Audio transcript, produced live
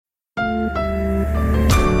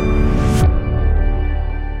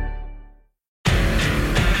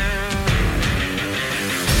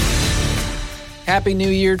Happy New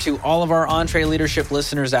Year to all of our Entree Leadership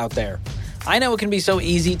listeners out there. I know it can be so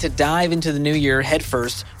easy to dive into the new year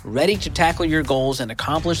headfirst, ready to tackle your goals and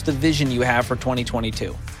accomplish the vision you have for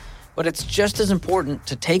 2022. But it's just as important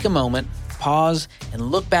to take a moment, pause,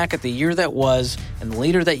 and look back at the year that was and the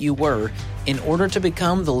leader that you were in order to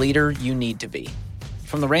become the leader you need to be.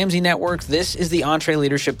 From the Ramsey Network, this is the Entree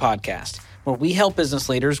Leadership Podcast, where we help business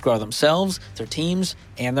leaders grow themselves, their teams,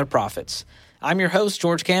 and their profits. I'm your host,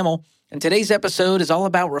 George Camel, and today's episode is all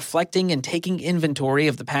about reflecting and taking inventory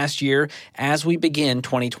of the past year as we begin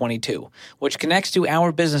 2022, which connects to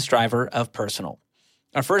our business driver of personal.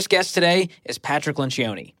 Our first guest today is Patrick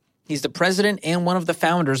Lencioni. He's the president and one of the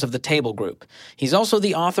founders of the Table Group. He's also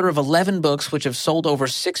the author of 11 books which have sold over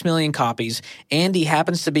 6 million copies, and he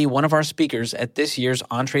happens to be one of our speakers at this year's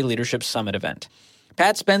Entree Leadership Summit event.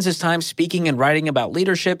 Pat spends his time speaking and writing about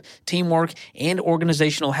leadership, teamwork, and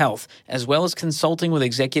organizational health, as well as consulting with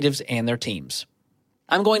executives and their teams.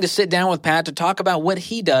 I'm going to sit down with Pat to talk about what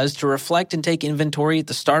he does to reflect and take inventory at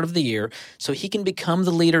the start of the year so he can become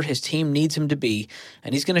the leader his team needs him to be,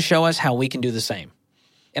 and he's going to show us how we can do the same.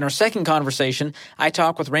 In our second conversation, I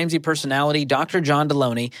talk with Ramsey personality Dr. John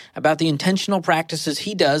Deloney about the intentional practices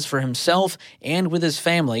he does for himself and with his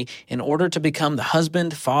family in order to become the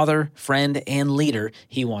husband, father, friend, and leader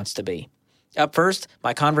he wants to be. Up first,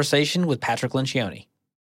 my conversation with Patrick Lencioni.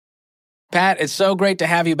 Pat, it's so great to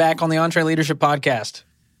have you back on the Entree Leadership Podcast.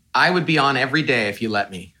 I would be on every day if you let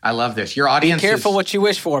me. I love this. Your audience Be careful what you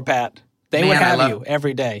wish for, Pat. They would have you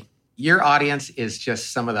every day. Your audience is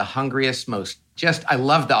just some of the hungriest, I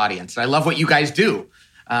love the audience. I love what you guys do.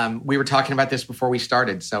 We were talking about this before we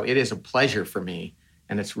started, so it is a pleasure for me,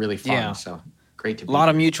 and it's really fun. Yeah. So great to be here. A lot here.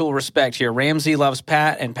 of mutual respect here. Ramsey loves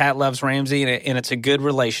Pat, and Pat loves Ramsey, and it's a good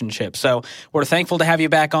relationship. So we're thankful to have you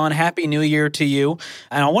back on. Happy New Year to you.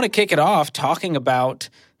 And I want to kick it off talking about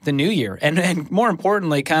the new year, and more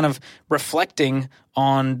importantly, kind of reflecting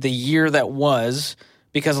on the year that was,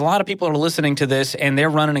 because a lot of people are listening to this and they're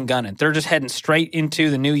running and gunning. They're just heading straight into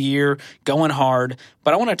the new year, going hard.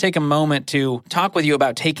 But I want to take a moment to talk with you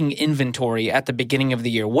about taking inventory at the beginning of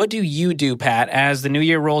the year. What do you do, Pat, as the new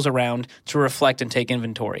year rolls around to reflect and take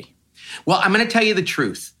inventory? Well, I'm going to tell you the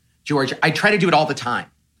truth, George. I try to do it all the time,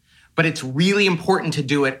 but it's really important to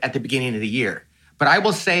do it at the beginning of the year. But I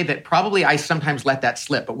will say that probably I sometimes let that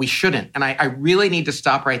slip, but we shouldn't. And I really need to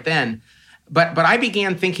stop right then. But I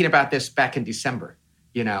began thinking about this back in December.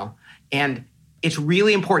 And it's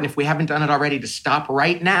really important, if we haven't done it already, to stop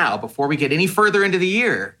right now before we get any further into the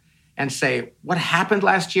year and say, what happened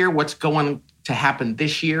last year? What's going to happen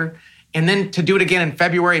this year? And then to do it again in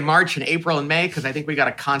February, March, and April, and May, because I think we got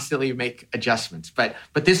to constantly make adjustments. But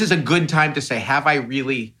this is a good time to say, have I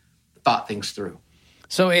really thought things through?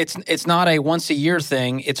 So it's not a once-a-year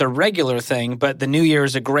thing. It's a regular thing, but the new year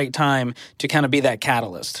is a great time to kind of be that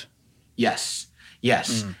catalyst. Yes.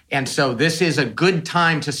 And so this is a good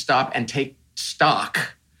time to stop and take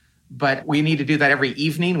stock, but we need to do that every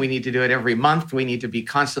evening. We need to do it every month. We need to be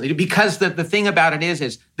constantly, because the thing about it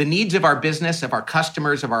is the needs of our business, of our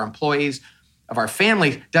customers, of our employees, of our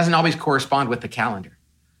families doesn't always correspond with the calendar.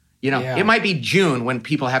 It might be June when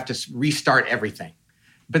people have to restart everything,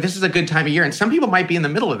 but this is a good time of year. And some people might be in the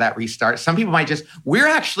middle of that restart. Some people we're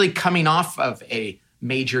actually coming off of a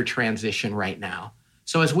major transition right now.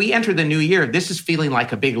 So as we enter the new year, this is feeling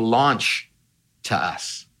like a big launch to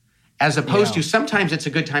us, as opposed to sometimes it's a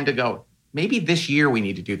good time to go, maybe this year we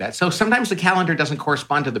need to do that. So sometimes the calendar doesn't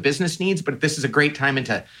correspond to the business needs, but this is a great time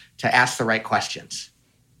to ask the right questions.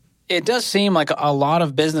 It does seem like a lot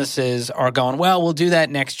of businesses are going, well, we'll do that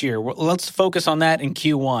next year. Let's focus on that in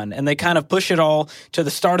Q1. And they kind of push it all to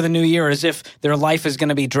the start of the new year as if their life is going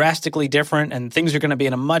to be drastically different and things are going to be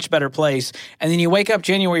in a much better place. And then you wake up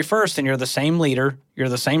January 1st and you're the same leader, you're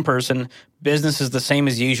the same person, business is the same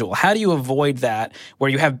as usual. How do you avoid that where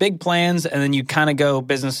you have big plans and then you kind of go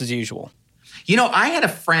business as usual? I had a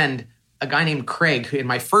friend, a guy named Craig, who in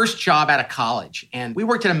my first job out of college, and we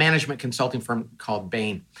worked at a management consulting firm called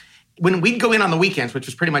Bain. When we'd go in on the weekends, which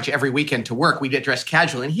was pretty much every weekend to work, we'd get dressed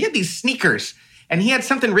casual. And he had these sneakers, and he had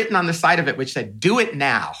something written on the side of it which said, "Do it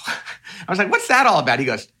now." I was like, what's that all about? He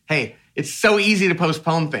goes, hey, it's so easy to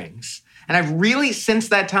postpone things. And I've really, since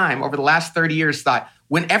that time, over the last 30 years, thought,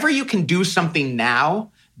 whenever you can do something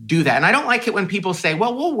now, do that. And I don't like it when people say,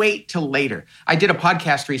 well, we'll wait till later. I did a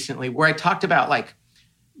podcast recently where I talked about,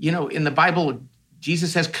 in the Bible,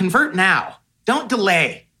 Jesus says, convert now, don't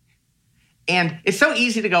delay. And it's so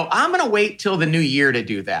easy to go, I'm going to wait till the new year to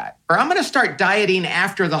do that. Or I'm going to start dieting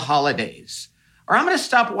after the holidays. Or I'm going to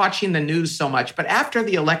stop watching the news so much, but after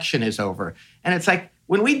the election is over. And it's like,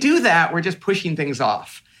 when we do that, we're just pushing things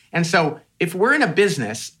off. And so if we're in a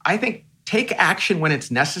business, I think take action when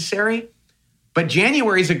it's necessary. But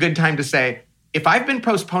January is a good time to say, if I've been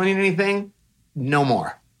postponing anything, no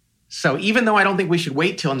more. So even though I don't think we should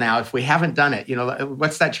wait till now, if we haven't done it,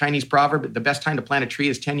 what's that Chinese proverb? The best time to plant a tree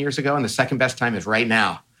is 10 years ago, and the second best time is right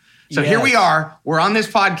now. So Here we are. We're on this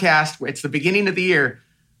podcast. It's the beginning of the year.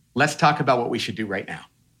 Let's talk about what we should do right now.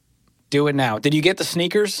 Do it now. Did you get the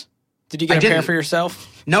sneakers? Did you get a pair for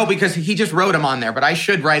yourself? No, because he just wrote them on there, but I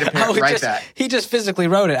should write a pair. That. He just physically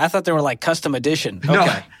wrote it. I thought they were like custom edition. Okay, no,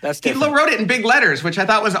 that's different. He wrote it in big letters, which I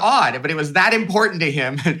thought was odd, but it was that important to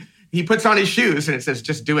him. He puts on his shoes and it says,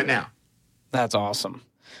 just do it now. That's awesome.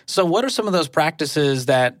 So what are some of those practices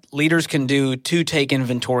that leaders can do to take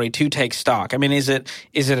inventory, to take stock? I mean, is it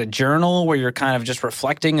a journal where you're kind of just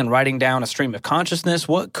reflecting and writing down a stream of consciousness?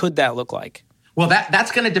 What could that look like? Well,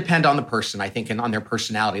 that's going to depend on the person, I think, and on their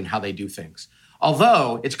personality and how they do things.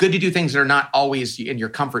 Although it's good to do things that are not always in your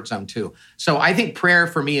comfort zone too. So I think prayer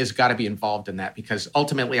for me has got to be involved in that, because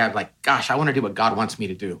ultimately I'm like, gosh, I want to do what God wants me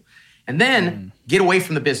to do. And then get away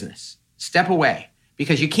from the business. Step away,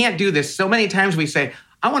 because you can't do this. So many times we say,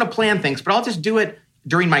 I want to plan things, but I'll just do it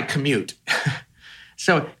during my commute.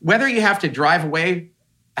 So whether you have to drive away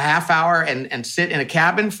a half hour and sit in a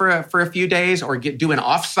cabin for a few days, or do an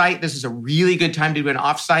offsite. This is a really good time to do an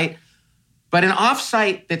offsite. But an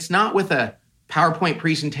offsite that's not with a PowerPoint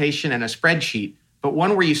presentation and a spreadsheet, but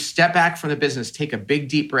one where you step back from the business, take a big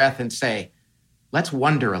deep breath and say, let's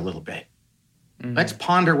wonder a little bit. Let's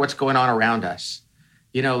ponder what's going on around us.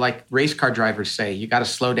 Like race car drivers say, you got to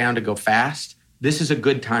slow down to go fast. This is a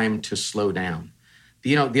good time to slow down.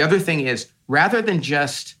 The other thing is, rather than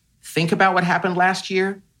just think about what happened last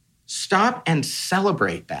year, stop and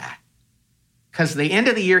celebrate that. Because the end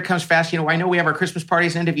of the year comes fast. I know we have our Christmas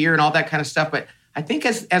parties end of year and all that kind of stuff, but I think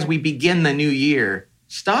as we begin the new year,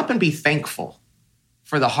 stop and be thankful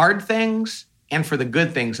for the hard things and for the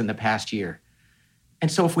good things in the past year.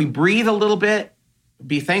 And so if we breathe a little bit,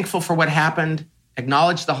 be thankful for what happened,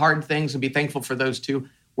 acknowledge the hard things and be thankful for those too,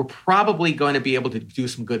 we're probably going to be able to do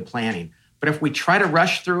some good planning. But if we try to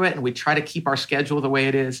rush through it and we try to keep our schedule the way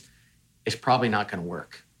it is, it's probably not going to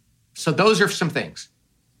work. So those are some things.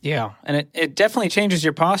 Yeah, and it definitely changes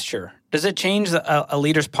your posture. Does it change a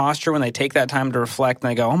leader's posture when they take that time to reflect and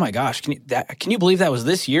they go, oh my gosh, can you believe that was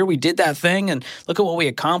this year? We did that thing and look at what we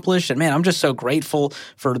accomplished. And man, I'm just so grateful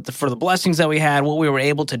for the blessings that we had, what we were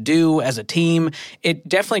able to do as a team. It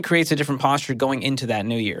definitely creates a different posture going into that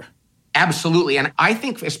new year. Absolutely. And I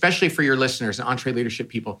think especially for your listeners and EntreLeadership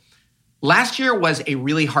people, last year was a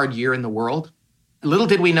really hard year in the world. Little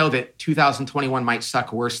did we know that 2021 might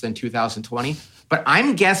suck worse than 2020. But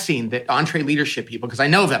I'm guessing that EntreLeadership people, because I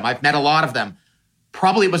know them, I've met a lot of them,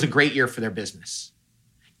 probably it was a great year for their business.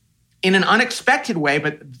 In an unexpected way,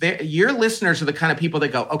 but your listeners are the kind of people that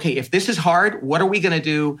go, okay, if this is hard, what are we going to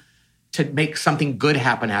do to make something good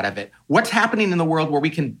happen out of it? What's happening in the world where we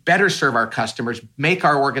can better serve our customers, make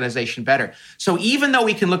our organization better? So even though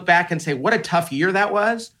we can look back and say, what a tough year that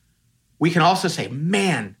was, we can also say,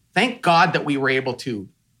 man, thank God that we were able to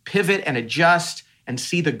pivot and adjust and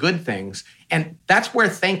see the good things. And that's where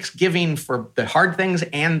Thanksgiving for the hard things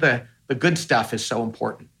and the good stuff is so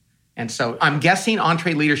important. And so I'm guessing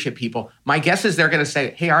EntreLeadership people, my guess is they're going to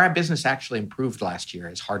say, hey, our business actually improved last year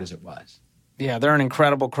as hard as it was. Yeah, they're an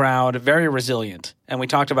incredible crowd, very resilient. And we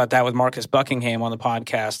talked about that with Marcus Buckingham on the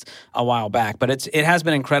podcast a while back. But it has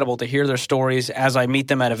been incredible to hear their stories as I meet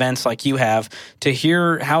them at events like you have, to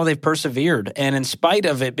hear how they've persevered. And in spite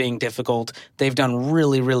of it being difficult, they've done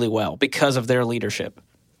really, really well because of their leadership.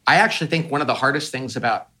 I actually think one of the hardest things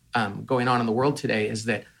about going on in the world today is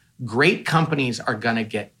that great companies are going to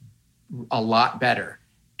get a lot better,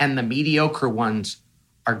 and the mediocre ones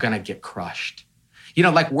are going to get crushed.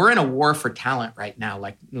 Like we're in a war for talent right now,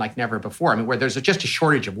 like never before. I mean, where there's just a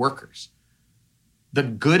shortage of workers. The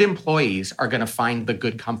good employees are going to find the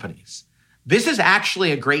good companies. This is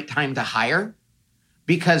actually a great time to hire,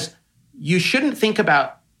 because you shouldn't think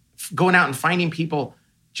about going out and finding people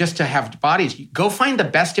just to have bodies. Go find the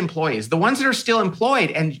best employees, the ones that are still employed,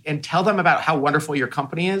 and tell them about how wonderful your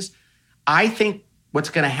company is. I think what's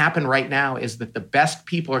going to happen right now is that the best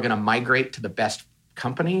people are going to migrate to the best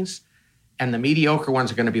companies, and the mediocre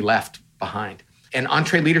ones are going to be left behind. And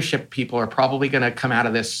EntreLeadership people are probably going to come out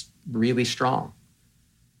of this really strong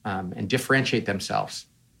and differentiate themselves.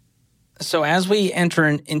 So as we enter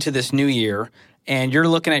into this new year, and you're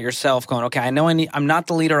looking at yourself going, okay, I know I'm not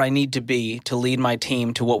the leader I need to be to lead my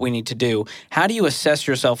team to what we need to do. How do you assess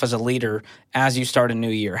yourself as a leader as you start a new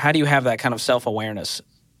year? How do you have that kind of self-awareness?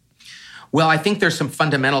 Well, I think there's some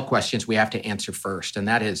fundamental questions we have to answer first. And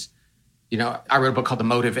that is, I wrote a book called The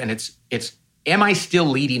Motive, and it's am I still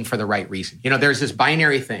leading for the right reason? There's this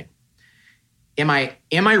binary thing.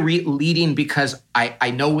 Leading because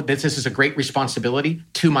I know that this is a great responsibility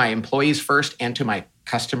to my employees first and to my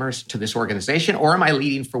customers, to this organization, or am I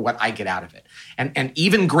leading for what I get out of it? And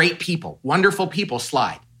even great people, wonderful people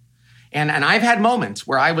slide. And I've had moments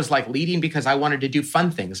where I was like leading because I wanted to do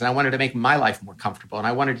fun things and I wanted to make my life more comfortable and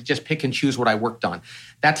I wanted to just pick and choose what I worked on.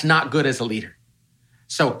 That's not good as a leader.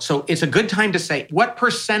 So it's a good time to say, what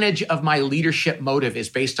percentage of my leadership motive is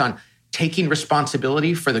based on taking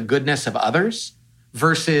responsibility for the goodness of others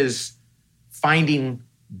versus finding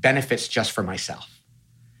benefits just for myself?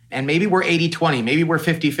 And maybe we're 80-20, maybe we're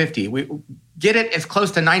 50-50. We get it as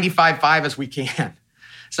close to 95-5 as we can.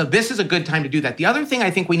 So this is a good time to do that. The other thing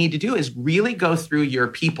I think we need to do is really go through your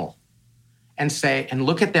people and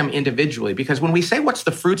look at them individually. Because when we say what's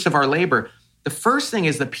the fruits of our labor, the first thing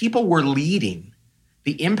is the people we're leading,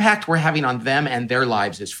 the impact we're having on them and their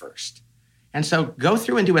lives is first. And so go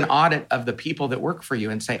through and do an audit of the people that work for you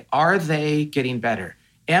and say, are they getting better?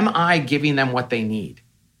 Am I giving them what they need?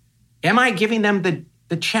 Am I giving them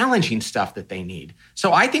the challenging stuff that they need?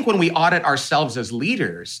 So I think when we audit ourselves as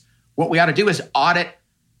leaders, what we ought to do is audit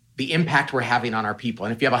the impact we're having on our people.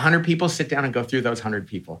 And if you have 100 people, sit down and go through those 100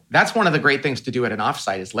 people. That's one of the great things to do at an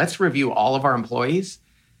offsite is let's review all of our employees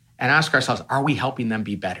and ask ourselves, are we helping them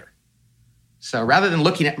be better? So rather than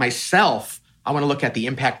looking at myself, I want to look at the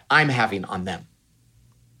impact I'm having on them.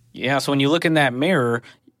 Yeah, so when you look in that mirror,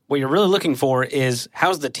 what you're really looking for is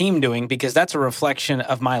how's the team doing? Because that's a reflection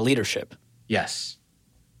of my leadership. Yes.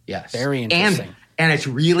 Very interesting. And it's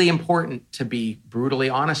really important to be brutally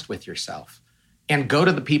honest with yourself. And go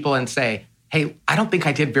to the people and say, hey, I don't think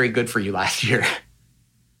I did very good for you last year.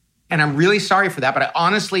 And I'm really sorry for that, but I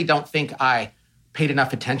honestly don't think I paid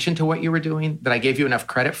enough attention to what you were doing, that I gave you enough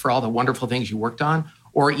credit for all the wonderful things you worked on,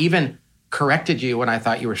 or even corrected you when I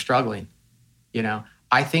thought you were struggling.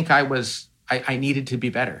 I think I needed to be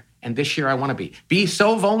better. And this year I want to be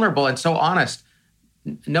so vulnerable and so honest.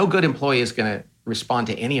 No good employee is going to respond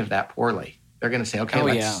to any of that poorly. They're going to say,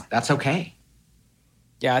 okay, that's okay.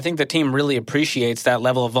 Yeah, I think the team really appreciates that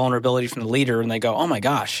level of vulnerability from the leader, and they go, oh my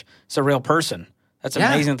gosh, it's a real person. That's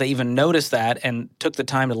amazing that they even noticed that and took the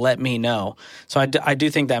time to let me know. So I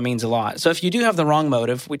do think that means a lot. So if you do have the wrong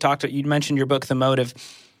motive, you mentioned your book, The Motive.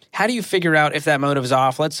 How do you figure out if that motive is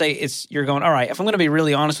off? Let's say you're going, all right, if I'm going to be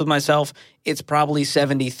really honest with myself, it's probably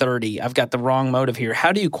 70-30. I've got the wrong motive here.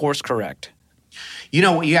 How do you course correct?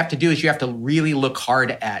 What you have to do is you have to really look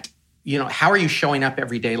hard at, how are you showing up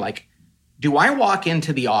every day? Like, do I walk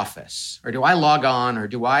into the office or do I log on or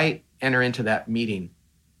do I enter into that meeting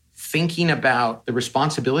thinking about the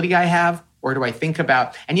responsibility I have, or do I think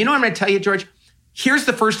about, and I'm going to tell you, George, here's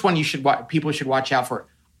the first one people should watch out for.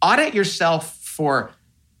 Audit yourself for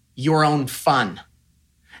your own fun.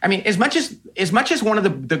 I mean, as much as one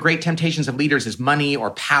of the great temptations of leaders is money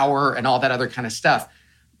or power and all that other kind of stuff,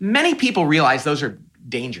 many people realize those are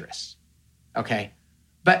dangerous, okay?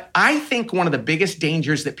 But I think one of the biggest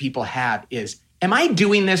dangers that people have is, am I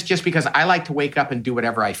doing this just because I like to wake up and do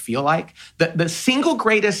whatever I feel like? The single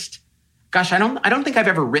greatest, gosh, I don't think I've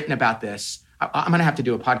ever written about this. I'm going to have to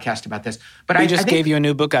do a podcast about this. But I just gave you a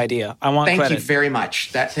new book idea. I want credit. Thank you very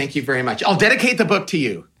much. Thank you very much. I'll dedicate the book to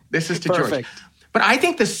you. This is to George. But I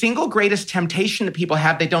think the single greatest temptation that people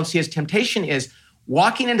have, they don't see as temptation, is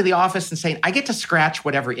walking into the office and saying, I get to scratch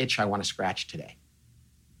whatever itch I want to scratch today.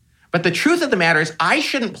 But the truth of the matter is, I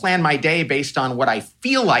shouldn't plan my day based on what I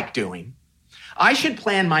feel like doing. I should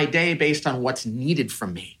plan my day based on what's needed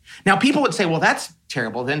from me. Now, people would say, well, that's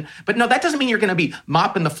terrible then. But no, that doesn't mean you're going to be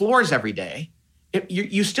mopping the floors every day.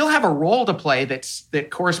 You still have a role to play that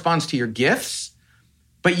corresponds to your gifts,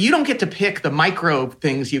 but you don't get to pick the micro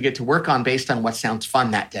things you get to work on based on what sounds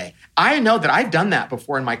fun that day. I know that I've done that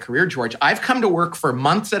before in my career, George. I've come to work for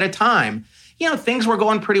months at a time. Things were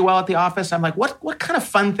going pretty well at the office. I'm like, what kind of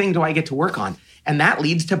fun thing do I get to work on? And that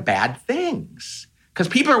leads to bad things. Because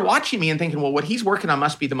people are watching me and thinking, well, what he's working on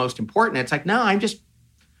must be the most important. It's like, no, I'm just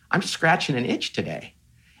scratching an itch today.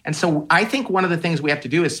 And so I think one of the things we have to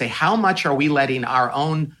do is say, how much are we letting our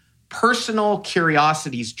own personal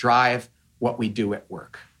curiosities drive what we do at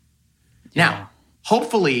work? Yeah. Now,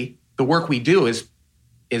 hopefully the work we do is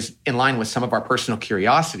in line with some of our personal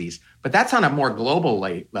curiosities, but that's on a more global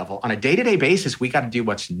level. On a day-to-day basis, we got to do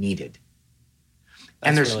what's needed.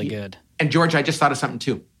 That's really good. And George, I just thought of something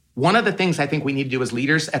too. One of the things I think we need to do as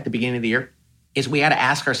leaders at the beginning of the year is we had to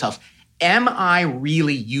ask ourselves, am I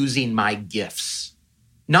really using my gifts?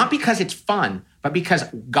 Not because it's fun, but because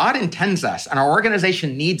God intends us and our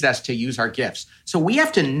organization needs us to use our gifts. So we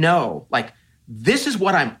have to know, like, this is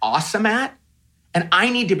what I'm awesome at, and I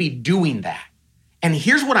need to be doing that. And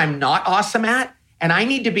here's what I'm not awesome at, and I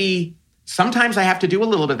need to be Sometimes I have to do a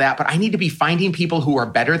little bit of that, but I need to be finding people who are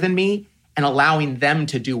better than me and allowing them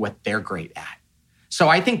to do what they're great at. So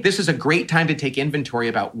I think this is a great time to take inventory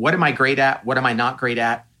about what am I great at, what am I not great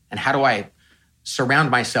at, and how do I surround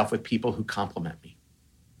myself with people who complement me.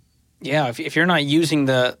 Yeah, if you're not using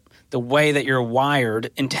the way that you're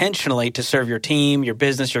wired intentionally to serve your team, your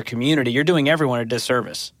business, your community, you're doing everyone a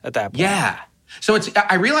disservice at that point. Yeah. So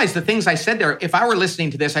I realize the things I said there, if I were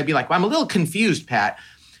listening to this, I'd be like, well, I'm a little confused, Pat.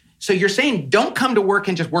 So you're saying don't come to work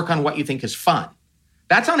and just work on what you think is fun.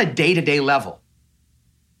 That's on a day-to-day level.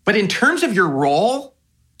 But in terms of your role,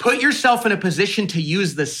 put yourself in a position to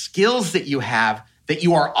use the skills that you have that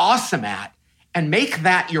you are awesome at and make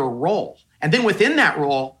that your role. And then within that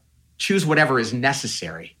role, choose whatever is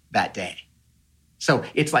necessary that day. So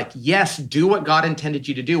it's like, yes, do what God intended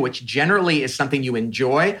you to do, which generally is something you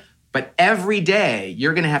enjoy, but every day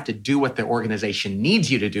you're going to have to do what the organization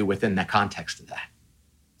needs you to do within the context of that.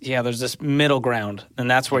 Yeah, there's this middle ground, and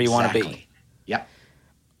that's where you want to be. Yep.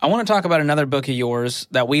 I want to talk about another book of yours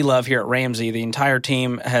that we love here at Ramsey. The entire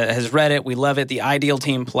team has read it. We love it, The Ideal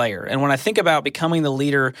Team Player. And when I think about becoming the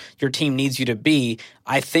leader your team needs you to be,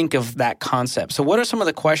 I think of that concept. So what are some of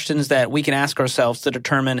the questions that we can ask ourselves to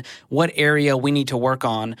determine what area we need to work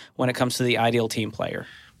on when it comes to the ideal team player?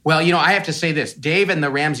 Well, I have to say this. Dave and the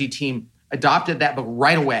Ramsey team adopted that book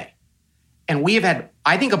right away. And we have had,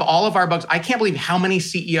 I think of all of our books, I can't believe how many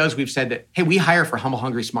CEOs we've said that, hey, we hire for Humble,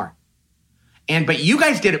 Hungry, Smart. But you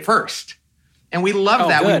guys did it first. And we love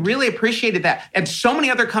that. Good. We really appreciated that. And so many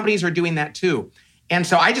other companies are doing that too. And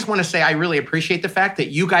so I just want to say I really appreciate the fact that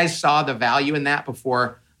you guys saw the value in that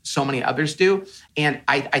before so many others do. And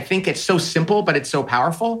I think it's so simple, but it's so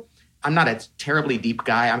powerful. I'm not a terribly deep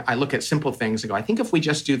guy. I look at simple things and go, I think if we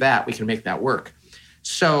just do that, we can make that work.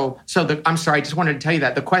 I'm sorry, I just wanted to tell you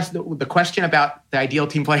that the question about the ideal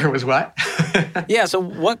team player was what? Yeah, so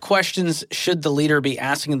what questions should the leader be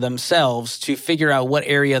asking themselves to figure out what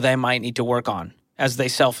area they might need to work on as they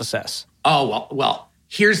self-assess? Oh, well,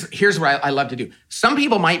 here's what I love to do. Some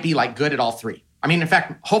people might be like good at all three. I mean, in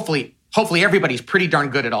fact, hopefully everybody's pretty darn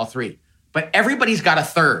good at all three, but everybody's got a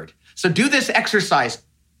third. So do this exercise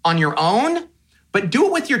on your own, but do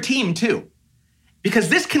it with your team too, because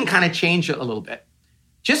this can kind of change it a little bit.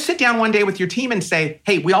 Just sit down one day with your team and say,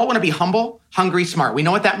 hey, we all want to be humble, hungry, smart. We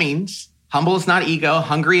know what that means. Humble is not ego.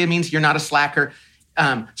 Hungry, it means you're not a slacker.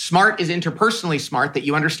 Smart is interpersonally smart, that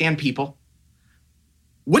you understand people.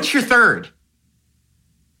 What's your third?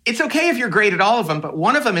 It's okay if you're great at all of them, but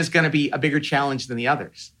one of them is going to be a bigger challenge than the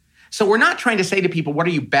others. So we're not trying to say to people, what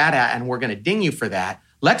are you bad at? And we're going to ding you for that.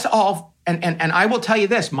 Let's all, and I will tell you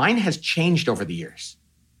this, mine has changed over the years.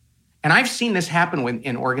 And I've seen this happen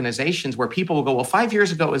in organizations where people will go, well, 5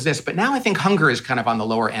 years ago it was this, but now I think hunger is kind of on the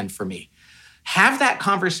lower end for me. Have that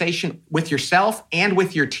conversation with yourself and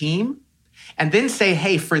with your team, and then say,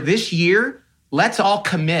 hey, for this year, let's all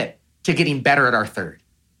commit to getting better at our third.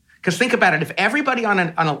 Because think about it, if everybody on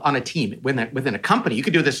a team, within a company, you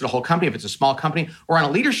could do this at a whole company if it's a small company, or on a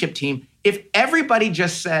leadership team, if everybody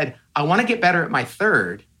just said, I want to get better at my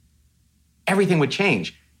third, everything would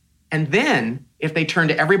change. And then if they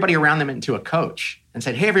turned everybody around them into a coach and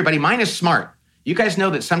said, hey, everybody, mine is smart. You guys know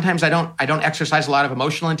that sometimes I don't exercise a lot of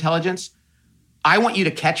emotional intelligence. I want you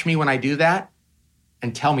to catch me when I do that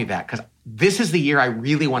and tell me that, because this is the year I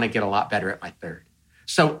really want to get a lot better at my third.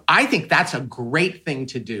 So I think that's a great thing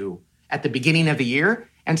to do at the beginning of the year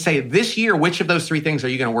and say, this year, which of those three things are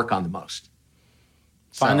you going to work on the most?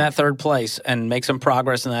 Find that third place and make some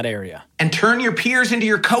progress in that area. And turn your peers into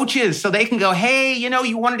your coaches so they can go, hey,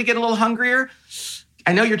 you wanted to get a little hungrier?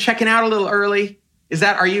 I know you're checking out a little early.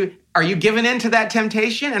 Are you giving in to that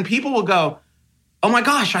temptation? And people will go, oh my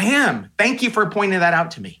gosh, I am. Thank you for pointing that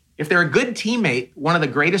out to me. If they're a good teammate, one of the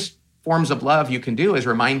greatest forms of love you can do is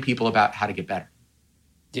remind people about how to get better.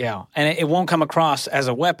 Yeah, and it won't come across as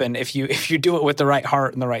a weapon if you do it with the right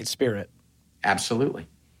heart and the right spirit. Absolutely.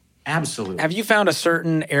 Absolutely. Have you found a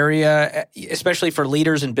certain area, especially for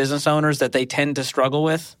leaders and business owners, that they tend to struggle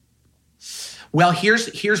with? Well,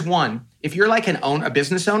 here's one. If you're like a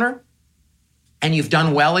business owner and you've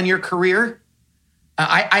done well in your career,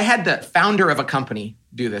 I had the founder of a company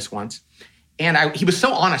do this once, and he was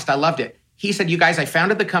so honest. I loved it. He said, you guys, I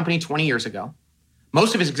founded the company 20 years ago.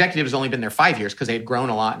 Most of his executives only been there 5 years because they had grown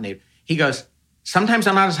a lot. And he goes, sometimes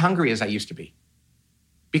I'm not as hungry as I used to be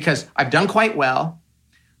because I've done quite well.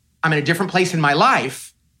 I'm in a different place in my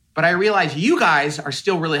life, but I realize you guys are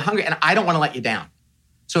still really hungry and I don't want to let you down.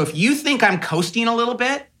 So if you think I'm coasting a little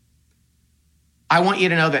bit, I want you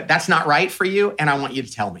to know that that's not right for you, and I want you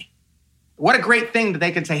to tell me. What a great thing that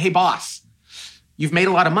they could say, hey, boss, you've made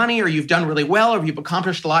a lot of money, or you've done really well, or you've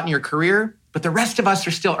accomplished a lot in your career. but the rest of us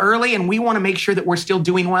are still early and we want to make sure that we're still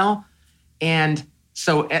doing well. And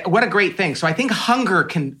so what a great thing. So I think hunger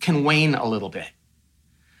can wane a little bit.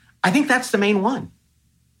 I think that's the main one.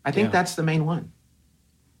 That's the main one.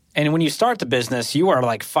 And when you start the business, you are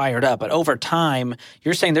like fired up. But over time,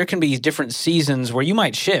 you're saying there can be different seasons where you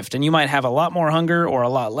might shift and you might have a lot more hunger or a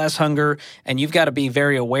lot less hunger. And you've got to be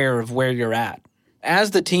very aware of where you're at.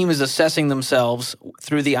 As the team is assessing themselves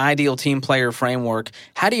through the ideal team player framework,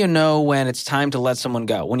 how do you know when it's time to let someone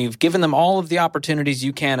go? When you've given them all of the opportunities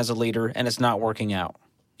you can as a leader and it's not working out?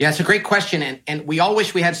 Yeah, it's a great question. And we all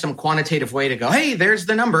wish we had some quantitative way to go, hey, there's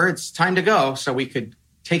the number. It's time to go. So we could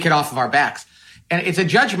take it off of our backs. And it's a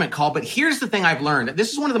judgment call. But here's the thing I've learned.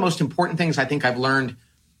 This is one of the most important things I think I've learned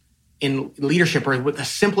in leadership, or with the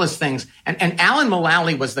simplest things. And Alan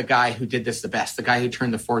Mulally was the guy who did this the best, the guy who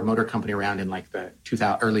turned the Ford Motor Company around in like the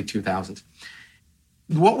early 2000s.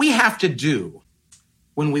 What we have to do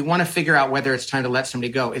when we want to figure out whether it's time to let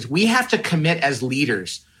somebody go is we have to commit as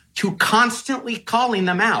leaders to constantly calling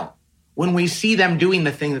them out when we see them doing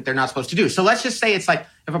the thing that they're not supposed to do. So let's just say it's like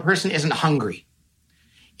if a person isn't hungry.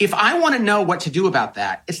 If I want to know what to do about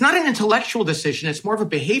that, it's not an intellectual decision. It's more of a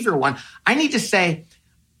behavior one. I need to say,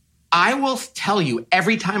 I will tell you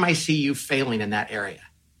every time I see you failing in that area.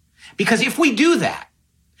 Because if we do that,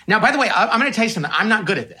 now, by the way, I'm going to tell you something. I'm not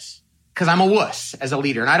good at this because I'm a wuss as a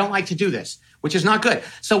leader and I don't like to do this, which is not good.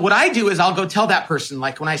 So what I do is I'll go tell that person,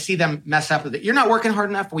 like when I see them mess up with it, you're not working hard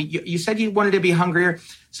enough. You said you wanted to be hungrier.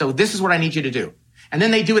 So this is what I need you to do. And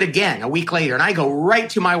then they do it again a week later. And I go right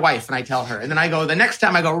to my wife and I tell her. And then I go the next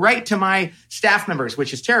time I go right to my staff members,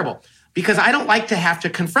 which is terrible because I don't like to have to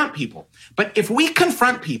confront people. But if we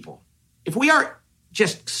confront people, if we are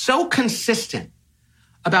just so consistent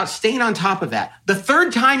about staying on top of that, the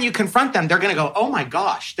third time you confront them, they're going to go, oh my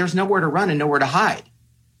gosh, there's nowhere to run and nowhere to hide.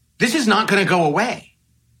 This is not going to go away.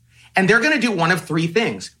 And they're going to do one of three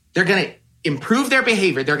things. They're going to improve their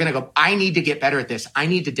behavior. They're going to go, I need to get better at this. I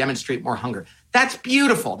need to demonstrate more hunger. That's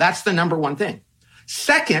beautiful. That's the number one thing.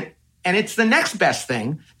 Second, and it's the next best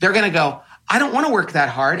thing, they're going to go, I don't want to work that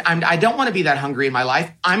hard. I don't want to be that hungry in my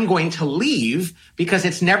life. I'm going to leave because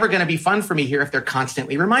it's never going to be fun for me here if they're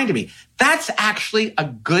constantly reminding me. That's actually a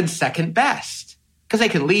good second best because they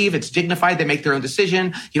can leave. It's dignified. They make their own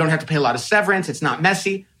decision. You don't have to pay a lot of severance. It's not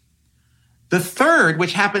messy. The third,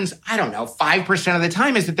 which happens, 5% of the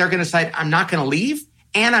time, is that they're going to decide, I'm not going to leave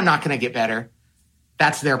and I'm not going to get better.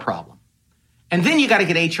 That's their problem. And then you got to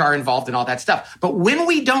get HR involved in all that stuff. But when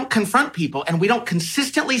we don't confront people and we don't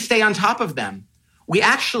consistently stay on top of them, we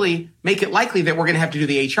actually make it likely that we're going to have to do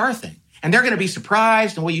the HR thing. And they're going to be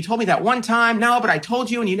surprised. And well, you told me that one time. No, but I told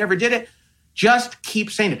you and you never did it. Just keep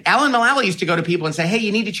saying it. Alan Mulally used to go to people and say, hey,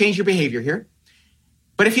 you need to change your behavior here.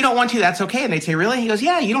 But if you don't want to, that's okay. And they'd say, really? He goes,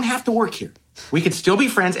 yeah, you don't have to work here. We could still be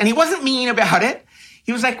friends. And he wasn't mean about it.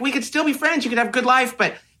 He was like, we could still be friends. You could have a good life.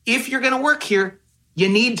 But if you're going to work here, you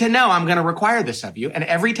need to know I'm going to require this of you. And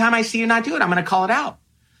every time I see you not do it, I'm going to call it out.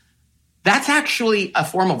 That's actually a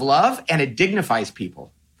form of love and it dignifies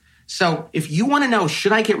people. So if you want to know,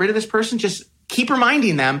 should I get rid of this person? Just keep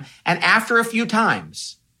reminding them. And after a few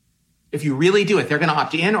times, if you really do it, they're going to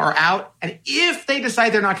opt in or out. And if they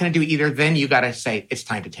decide they're not going to do either, then you got to say, it's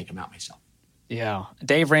time to take them out myself. Yeah.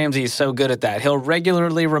 Dave Ramsey is so good at that. He'll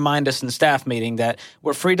regularly remind us in staff meeting that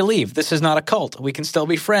we're free to leave. This is not a cult. We can still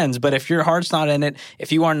be friends. But if your heart's not in it,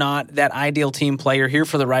 if you are not that ideal team player here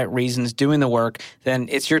for the right reasons, doing the work, then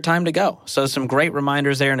it's your time to go. So some great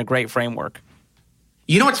reminders there and a great framework.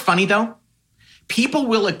 You know what's funny, though? People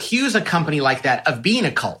will accuse a company like that of being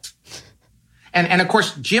a cult. And of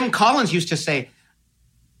course, Jim Collins used to say,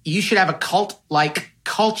 you should have a cult-like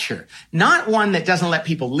culture, not one that doesn't let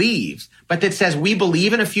people leave, but that says we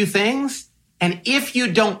believe in a few things. And if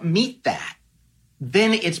you don't meet that,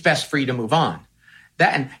 then it's best for you to move on.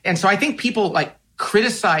 And so I think people like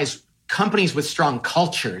criticize companies with strong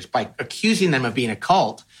cultures by accusing them of being a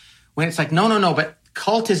cult when it's like, no, but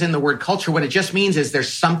cult is in the word culture. What it just means is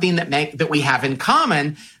there's something that we have in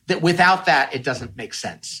common that without that, it doesn't make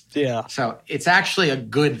sense. Yeah. So it's actually a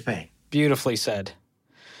good thing. Beautifully said.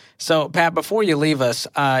 So, Pat, before you leave us,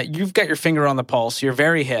 you've got your finger on the pulse. You're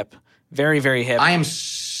very hip, very, very hip. I am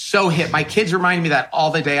so hip. My kids remind me that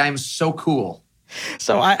all the day. I am so cool.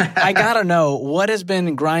 So I got to know, what has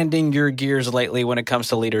been grinding your gears lately when it comes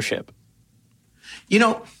to leadership? You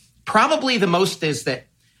know, probably the most is that,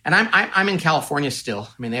 and I'm in California still.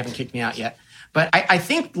 I mean, they haven't kicked me out yet. But I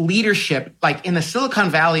think leadership, like in the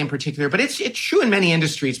Silicon Valley in particular, but it's true in many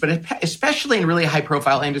industries, but especially in really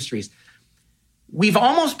high-profile industries, we've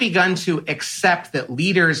almost begun to accept that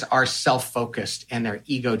leaders are self-focused and they're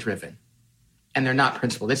ego-driven and they're not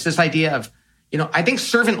principled. It's this idea of, I think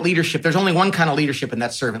servant leadership, there's only one kind of leadership, and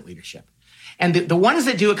that's servant leadership. And the ones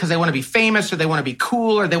that do it because they want to be famous or they want to be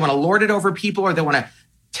cool or they want to lord it over people or they want to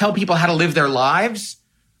tell people how to live their lives,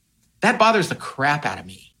 that bothers the crap out of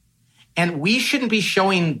me. And we shouldn't be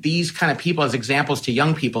showing these kind of people as examples to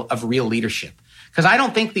young people of real leadership. Because I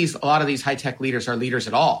don't think a lot of these high-tech leaders are leaders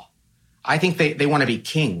at all. I think they want to be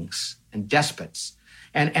kings and despots.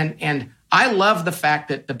 And I love the fact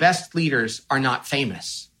that the best leaders are not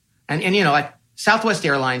famous. And like Southwest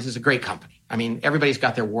Airlines is a great company. I mean, everybody's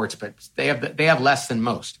got their warts, but they have less than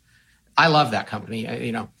most. I love that company,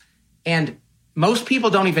 And most people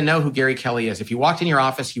don't even know who Gary Kelly is. If you walked in your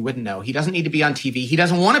office, you wouldn't know. He doesn't need to be on TV. He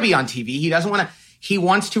doesn't want to be on TV. He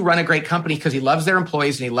wants to run a great company because he loves their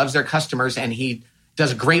employees and he loves their customers and he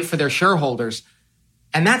does great for their shareholders.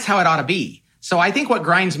 And that's how it ought to be. So I think what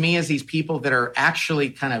grinds me is these people that are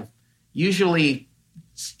actually kind of usually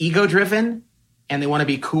ego-driven and they want to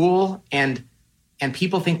be cool and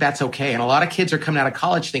people think that's okay. And a lot of kids are coming out of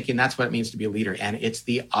college thinking that's what it means to be a leader. And it's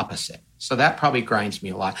the opposite. So that probably grinds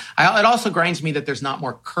me a lot. It also grinds me that there's not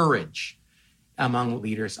more courage among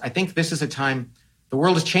leaders. I think this is a time, the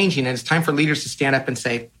world is changing and it's time for leaders to stand up and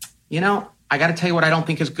say, I got to tell you what I don't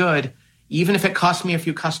think is good. Even if it costs me a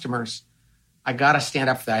few customers, I got to stand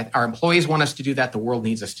up for that. Our employees want us to do that. The world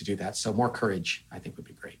needs us to do that. So more courage, I think, would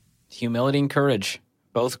be great. Humility and courage,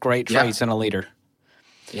 both great traits in a leader.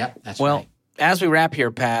 Yeah, that's right. Well, as we wrap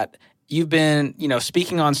here, Pat, you've been,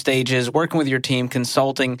 speaking on stages, working with your team,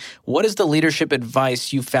 consulting. What is the leadership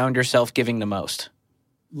advice you found yourself giving the most?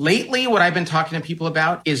 Lately, what I've been talking to people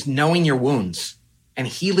about is knowing your wounds and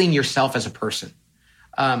healing yourself as a person.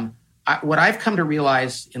 What I've come to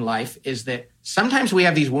realize in life is that sometimes we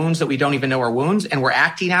have these wounds that we don't even know are wounds, and we're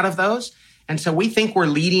acting out of those. And so we think we're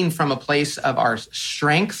leading from a place of our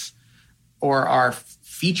strengths or our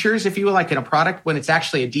features, if you will, like in a product, when it's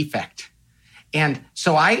actually a defect. And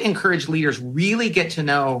so I encourage leaders really get to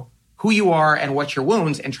know who you are and what your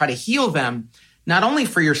wounds and try to heal them, not only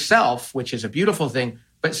for yourself, which is a beautiful thing,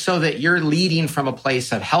 but so that you're leading from a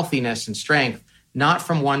place of healthiness and strength, not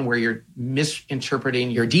from one where you're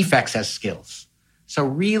misinterpreting your defects as skills. So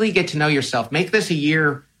really get to know yourself. Make this a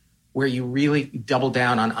year where you really double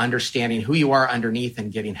down on understanding who you are underneath and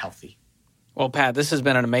getting healthy. Well, Pat, this has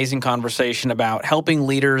been an amazing conversation about helping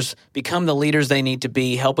leaders become the leaders they need to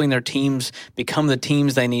be, helping their teams become the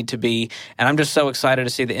teams they need to be. And I'm just so excited to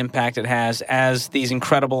see the impact it has as these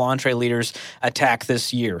incredible Entre leaders attack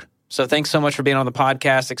this year. So thanks so much for being on the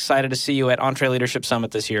podcast. Excited to see you at Entre Leadership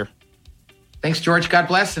Summit this year. Thanks, George. God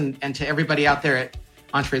bless. And to everybody out there at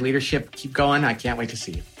Entre Leadership, keep going. I can't wait to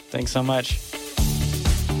see you. Thanks so much.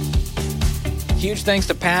 Huge thanks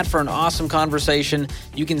to Pat for an awesome conversation.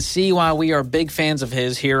 You can see why we are big fans of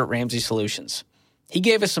his here at Ramsey Solutions. He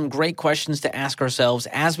gave us some great questions to ask ourselves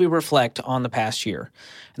as we reflect on the past year.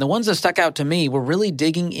 And the ones that stuck out to me were really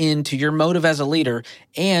digging into your motive as a leader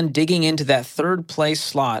and digging into that third place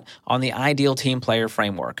slot on the ideal team player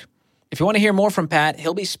framework. If you want to hear more from Pat,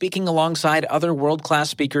 he'll be speaking alongside other world-class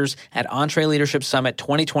speakers at Entre Leadership Summit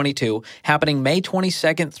 2022, happening May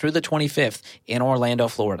 22nd through the 25th in Orlando,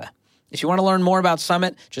 Florida. If you want to learn more about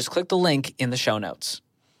Summit, just click the link in the show notes.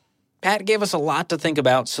 Pat gave us a lot to think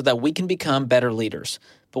about so that we can become better leaders.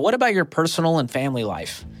 But what about your personal and family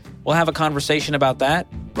life? We'll have a conversation about that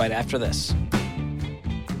right after this.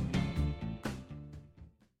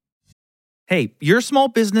 Hey, your small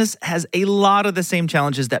business has a lot of the same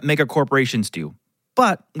challenges that mega corporations do,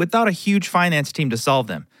 but without a huge finance team to solve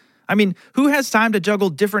them. I mean, who has time to juggle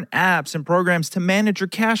different apps and programs to manage your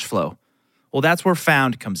cash flow? Well, that's where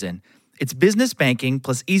Found comes in. It's business banking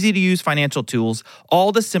plus easy-to-use financial tools,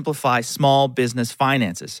 all to simplify small business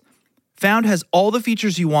finances. Found has all the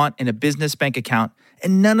features you want in a business bank account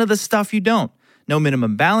and none of the stuff you don't. No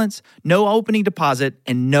minimum balance, no opening deposit,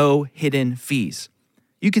 and no hidden fees.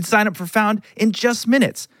 You can sign up for Found in just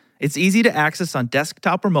minutes. It's easy to access on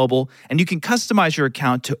desktop or mobile, and you can customize your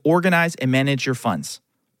account to organize and manage your funds.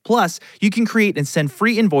 Plus, you can create and send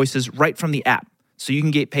free invoices right from the app, so you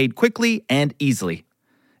can get paid quickly and easily.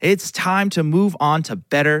 It's time to move on to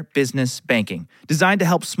better business banking, designed to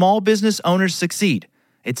help small business owners succeed.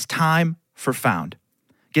 It's time for Found.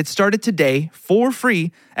 Get started today for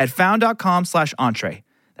free at found.com/entree.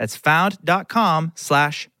 That's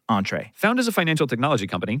found.com/entree. Found is a financial technology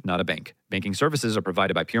company, not a bank. Banking services are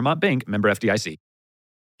provided by Piermont Bank, member FDIC.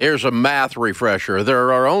 Here's a math refresher.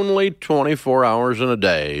 There are only 24 hours in a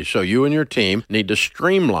day, so you and your team need to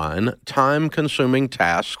streamline time-consuming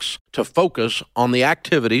tasks to focus on the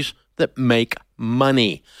activities that make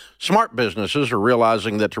money. Smart businesses are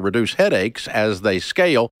realizing that to reduce headaches as they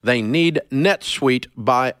scale, they need NetSuite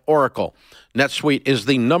by Oracle. NetSuite is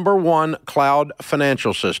the #1 cloud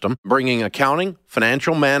financial system, bringing accounting,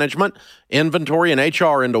 financial management, inventory, and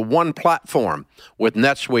HR into one platform. With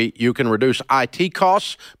NetSuite, you can reduce IT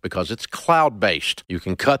costs because it's cloud-based. You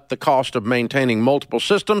can cut the cost of maintaining multiple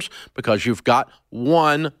systems because you've got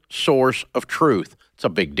one source of truth. It's a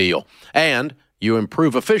big deal. And you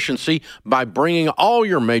improve efficiency by bringing all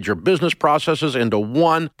your major business processes into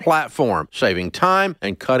one platform, saving time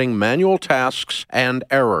and cutting manual tasks and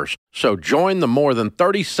errors. So join the more than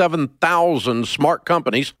 37,000 smart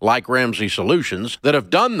companies like Ramsey Solutions that have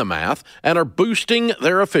done the math and are boosting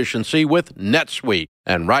their efficiency with NetSuite.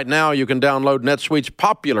 And right now, you can download NetSuite's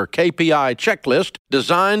popular KPI checklist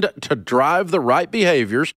designed to drive the right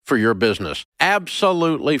behaviors for your business.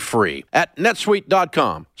 Absolutely free at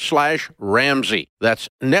netsuite.com/Ramsey. That's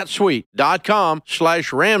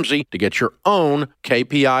netsuite.com/Ramsey to get your own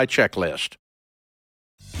KPI checklist.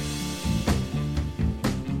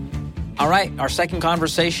 All right, our second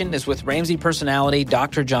conversation is with Ramsey personality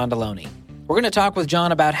Dr. John Deloney. We're going to talk with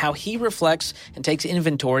John about how he reflects and takes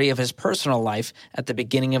inventory of his personal life at the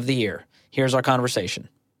beginning of the year. Here's our conversation.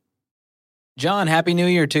 John, Happy New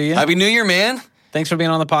Year to you. Happy New Year, man. Thanks for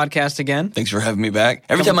being on the podcast again. Thanks for having me back.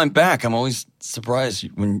 Every time I'm back, I'm always surprised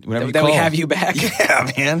whenever you call. That we have you back.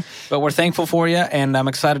 Yeah, man. But we're thankful for you, and I'm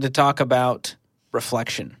excited to talk about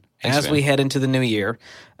reflection. Thanks, as man. we head into the new year.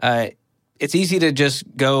 It's easy to just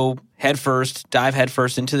go dive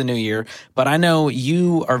headfirst into the new year, but I know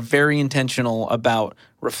you are very intentional about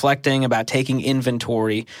reflecting, about taking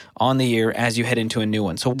inventory on the year as you head into a new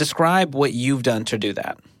one. So describe what you've done to do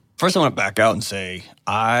that. First, I want to back out and say,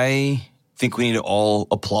 I think we need to all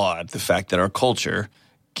applaud the fact that our culture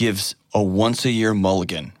gives a once-a-year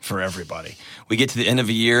mulligan for everybody. We get to the end of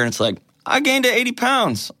a year, and it's like, I gained 80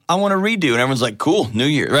 pounds. I want to redo. And everyone's like, cool, New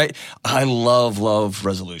Year, right? I love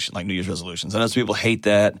resolution, like New Year's resolutions. I know some people hate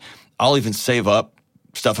that. I'll even save up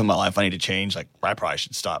stuff in my life I need to change. Like, I probably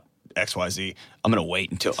should stop X, Y, Z. I'm going to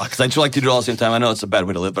wait until, because I just like to do it all at the same time. I know it's a bad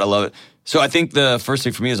way to live, but I love it. So I think the first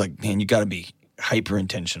thing for me is like, man, you got to be hyper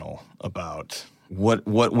intentional about what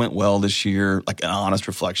went well this year, like an honest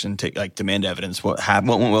reflection, demand evidence. What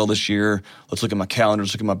went well this year? Let's look at my calendar.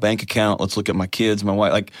 Let's look at my bank account. Let's look at my kids, my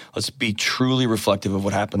wife. Like, let's be truly reflective of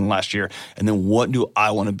what happened last year. And then what do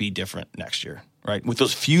I want to be different next year, right? With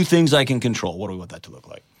those few things I can control, what do we want that to look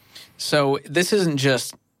like? So this isn't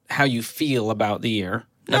just how you feel about the year.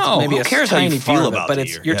 No, maybe who cares how you feel about but the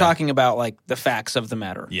it's year? you're Yeah. talking about like the facts of the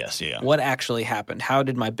matter. Yes, yeah. What actually happened? How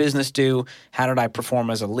did my business do? How did I perform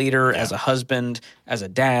as a leader, as a husband, as a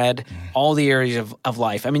dad? All the areas of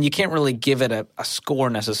life. I mean, you can't really give it a score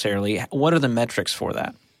necessarily. What are the metrics for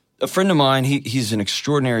that? A friend of mine, he's an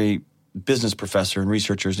extraordinary business professor and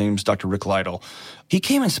researcher. His name's Dr. Rick Lytle. He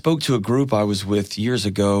came and spoke to a group I was with years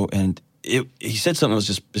ago, and he said something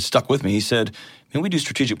that it stuck with me. He said, man, we do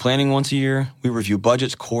strategic planning once a year. We review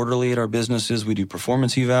budgets quarterly at our businesses. We do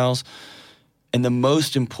performance evals. And the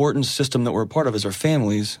most important system that we're a part of is our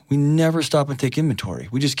families. We never stop and take inventory.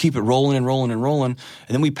 We just keep it rolling and rolling and rolling.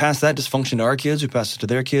 And then we pass that dysfunction to our kids. We pass it to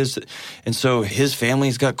their kids. And so his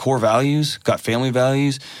family's got core values, got family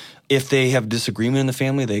values. If they have disagreement in the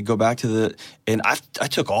family, they go back to and I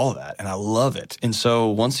took all of that, and I love it. And so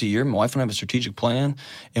once a year, my wife and I have a strategic plan,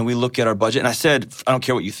 and we look at our budget. And I said, I don't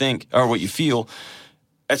care what you think or what you feel.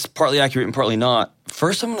 That's partly accurate and partly not.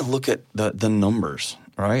 First, I'm going to look at the numbers,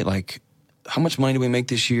 right? Like, how much money did we make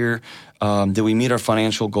this year? Did we meet our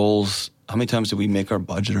financial goals? How many times did we make our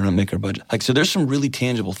budget or not make our budget? Like, so there's some really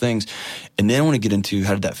tangible things. And then I want to get into,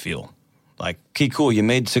 how did that feel? Like, okay, cool, you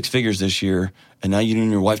made 6 figures this year, and now you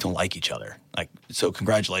and your wife don't like each other. Like, so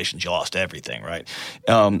congratulations, you lost everything, right?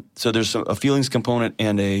 So there's a feelings component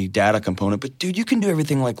and a data component. But, dude, you can do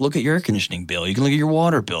everything like look at your air conditioning bill. You can look at your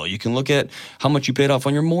water bill. You can look at how much you paid off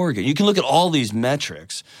on your mortgage. You can look at all these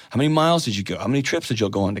metrics. How many miles did you go? How many trips did you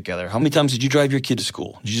go on together? How many times did you drive your kid to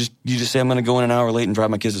school? Did you just say, I'm going to go in an hour late and drive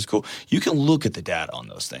my kids to school? You can look at the data on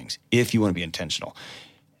those things if you want to be intentional.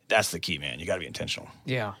 That's the key, man. You got to be intentional.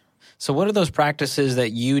 Yeah. So what are those practices that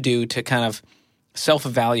you do to kind of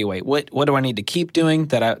self-evaluate? What do I need to keep doing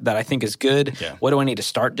that I think is good? Yeah. What do I need to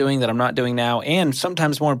start doing that I'm not doing now? And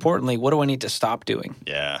sometimes more importantly, what do I need to stop doing?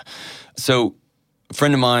 Yeah. So a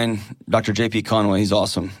friend of mine, Dr. J.P. Conway, he's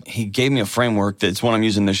awesome. He gave me a framework that's one I'm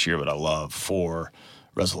using this year, but I love for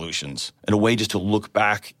resolutions and a way just to look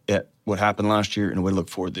back at what happened last year and a way to look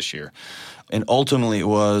forward this year. And ultimately it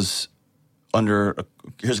was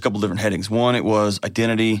here's a couple different headings. One, it was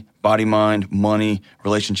identity, body, mind, money,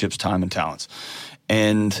 relationships, time, and talents.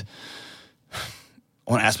 And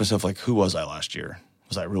want to ask myself, like, who was I last year?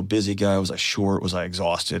 Was I a real busy guy? Was I short? Was I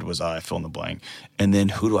exhausted? Was I fill in the blank? And then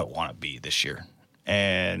who do I want to be this year?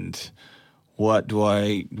 And what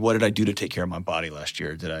did I do to take care of my body last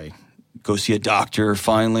year? Did I go see a doctor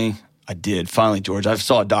finally? I did. Finally, George. I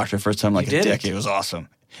saw a doctor the first time in like a decade. It was awesome.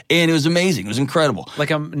 And it was amazing. It was incredible.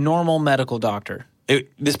 Like a normal medical doctor.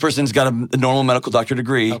 This person's got a normal medical doctor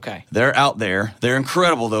degree. Okay. They're out there. They're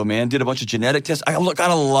incredible, though, man. Did a bunch of genetic tests. I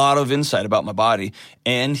got a lot of insight about my body,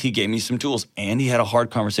 and he gave me some tools. And he had a hard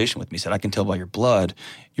conversation with me. He said, I can tell by your blood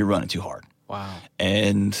you're running too hard. Wow.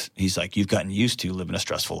 And he's like, you've gotten used to living a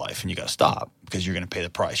stressful life, and you got to stop because you're going to pay the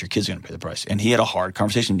price. Your kid's going to pay the price. And he had a hard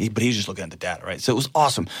conversation, but he's just looking at the data, right? So it was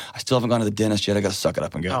awesome. I still haven't gone to the dentist yet. I got to suck it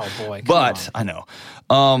up and go. Oh, boy. But I know.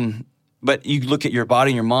 But you look at your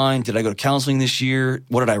body and your mind. Did I go to counseling this year?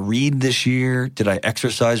 What did I read this year? Did I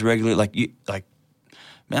exercise regularly?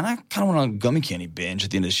 Man, I kind of went on a gummy candy binge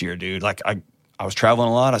at the end of this year, dude. Like, I was traveling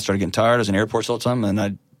a lot. I started getting tired. I was in airports all the time, and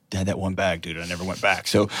I had that one bag, dude. I never went back.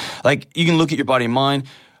 So, like, you can look at your body and mind.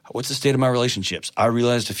 What's the state of my relationships? I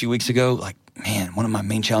realized a few weeks ago, like, man, one of my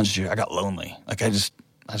main challenges here, I got lonely. Like, I just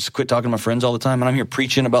quit talking to my friends all the time, and I'm here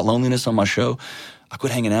preaching about loneliness on my show. I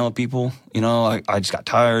quit hanging out with people. You know, I just got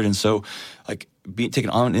tired. And so, like, taking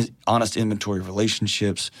honest inventory of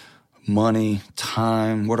relationships, money,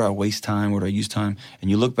 time. Where do I waste time? Where do I use time? And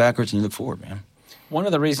you look backwards and you look forward, man. One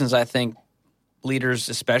of the reasons I think leaders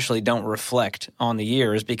especially don't reflect on the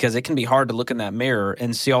year is because it can be hard to look in that mirror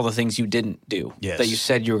and see all the things you didn't do that you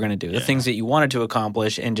said you were going to do, the things that you wanted to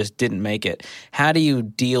accomplish and just didn't make it. How do you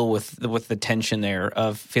deal with the tension there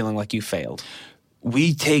of feeling like you failed?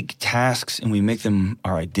 We take tasks and we make them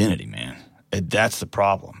our identity, man. That's the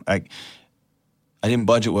problem. I didn't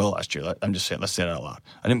budget well last year. I'm just saying, let's say that out loud.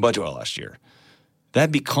 I didn't budget well last year.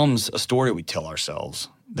 That becomes a story we tell ourselves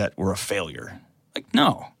that we're a failure. Like,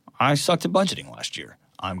 no. I sucked at budgeting last year.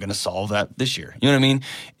 I'm going to solve that this year. You know what I mean?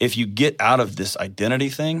 If you get out of this identity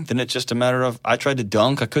thing, then it's just a matter of, I tried to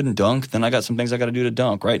dunk, I couldn't dunk, then I got some things I got to do to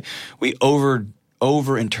dunk, right? We over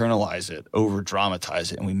internalize it, over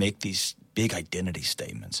dramatize it, and we make these big identity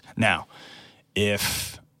statements. Now,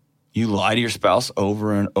 if you lie to your spouse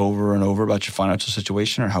over and over and over about your financial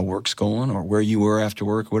situation or how work's going or where you were after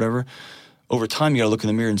work or whatever, over time you got to look in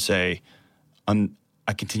the mirror and say,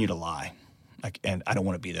 I continue to lie. And I don't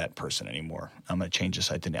want to be that person anymore. I'm going to change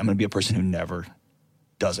this identity. I'm going to be a person who never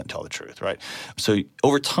doesn't tell the truth, right? So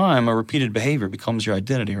over time, a repeated behavior becomes your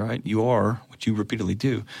identity, right? You are what you repeatedly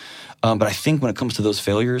do. But I think when it comes to those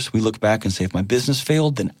failures, we look back and say, if my business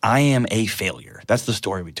failed, then I am a failure. That's the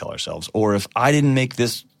story we tell ourselves. Or if I didn't make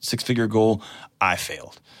this six-figure goal, I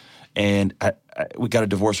failed. And we got to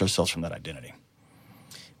divorce ourselves from that identity.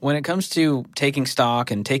 When it comes to taking stock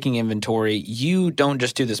and taking inventory, you don't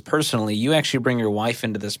just do this personally. You actually bring your wife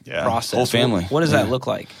into this process. Whole family. What does that look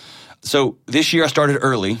like? So this year I started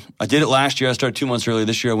early. I did it last year. I started 2 months early.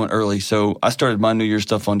 This year I went early. So I started my New Year's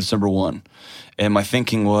stuff on December 1. And my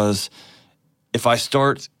thinking was, if I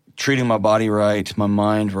start treating my body right, my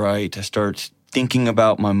mind right, I start thinking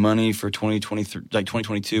about my money for 2023, like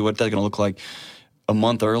 2022, what's that going to look like a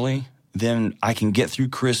month early, then I can get through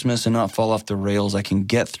Christmas and not fall off the rails. I can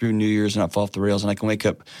get through New Year's and not fall off the rails. And I can wake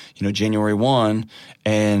up, January 1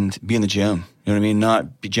 and be in the gym. You know what I mean?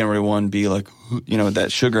 Not be January 1, be like,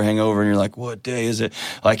 that sugar hangover. And you're like, what day is it?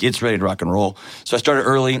 Like, it's ready to rock and roll. So I started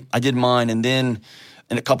early. I did mine. And then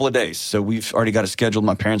in a couple of days, so we've already got it scheduled.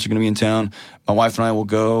 My parents are going to be in town. My wife and I will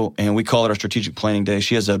go, and we call it our strategic planning day.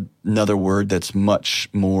 She has another word that's much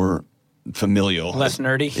more familial. Less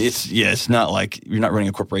nerdy? It's not like you're not running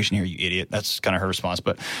a corporation here, you idiot. That's kind of her response.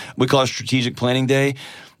 But we call it strategic planning day,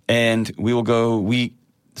 and we will go.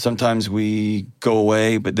 Sometimes we go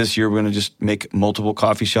away, but this year we're going to just make multiple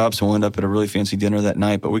coffee shops, and we'll end up at a really fancy dinner that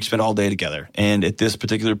night. But we spend all day together. And at this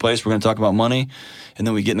particular place, we're going to talk about money, and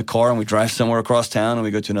then we get in the car and we drive somewhere across town, and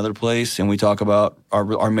we go to another place, and we talk about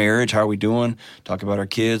our marriage, how are we doing, talk about our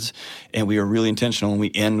kids, and we are really intentional, and we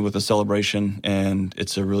end with a celebration, and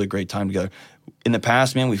it's a really great time together. In the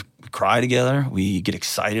past, man, we cry together. We get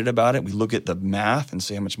excited about it. We look at the math and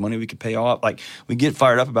say how much money we could pay off. Like, we get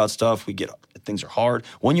fired up about stuff. Things are hard.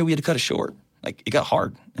 One year we had to cut it short. Like, it got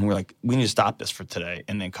hard. And we're like, we need to stop this for today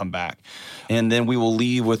and then come back. And then we will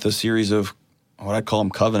leave with a series of what I call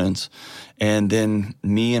them covenants. And then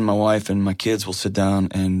me and my wife and my kids will sit down,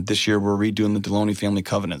 and this year we're redoing the Deloney family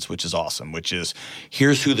covenants, which is awesome, which is,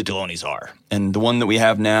 here's who the Deloneys are. And the one that we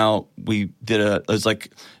have now, it's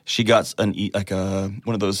like she got one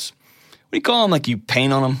of those, what do you call them? Like, you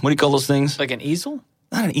paint on them. What do you call those things? Like an easel?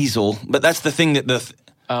 Not an easel, but that's the thing that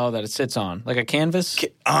that it sits on. Like a canvas?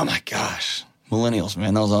 Oh my gosh. Millennials,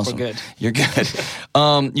 man. That was awesome. We're good. You're good.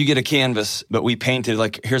 You get a canvas, but we painted,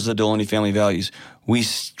 like, here's the Deloney family values. We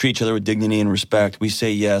treat each other with dignity and respect. We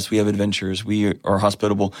say yes. We have adventures. We are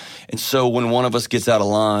hospitable. And so when one of us gets out of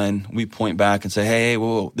line, we point back and say, hey,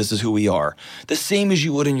 whoa, this is who we are. The same as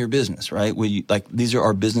you would in your business, right? These are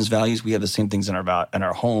our business values. We have the same things in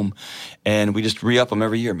our home, and we just re-up them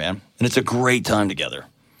every year, man. And it's a great time together.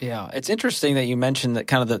 Yeah, it's interesting that you mentioned that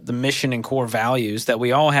kind of the mission and core values that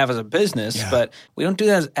we all have as a business, but we don't do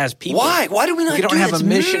that as people. Why? Why do we not? We don't have a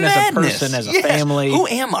mission as a person, as a family. Who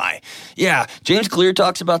am I? Yeah, James Clear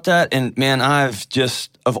talks about that, and man, I've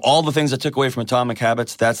just, of all the things I took away from Atomic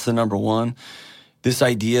Habits, that's the number one. This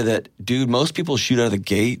idea that, dude, most people shoot out of the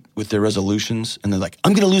gate with their resolutions, and they're like,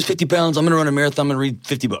 I'm going to lose 50 pounds, I'm going to run a marathon, I'm going to read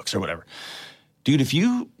 50 books or whatever. Dude, if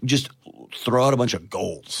you just throw out a bunch of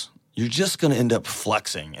goals, you're just going to end up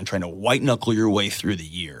flexing and trying to white-knuckle your way through the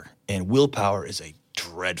year. And willpower is a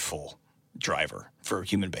dreadful driver for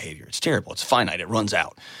human behavior. It's terrible. It's finite. It runs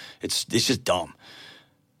out. It's just dumb.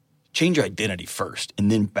 Change your identity first and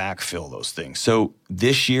then backfill those things. So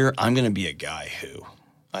this year, I'm going to be a guy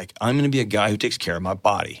who takes care of my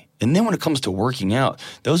body. And then when it comes to working out,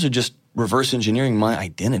 those are just reverse engineering my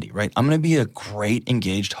identity, right? I'm going to be a great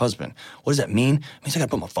engaged husband. What does that mean? It means I got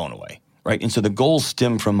to put my phone away. Right? And so the goals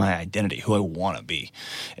stem from my identity, who I want to be.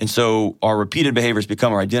 And so our repeated behaviors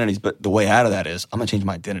become our identities, but the way out of that is I'm going to change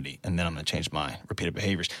my identity, and then I'm going to change my repeated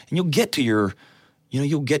behaviors. And you'll get to your,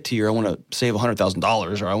 I want to save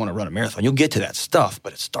 $100,000 or I want to run a marathon. You'll get to that stuff,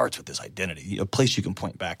 but it starts with this identity, a place you can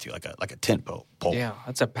point back to, like a tent pole. Yeah,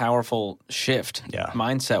 that's a powerful shift,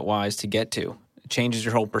 mindset-wise, to get to. It changes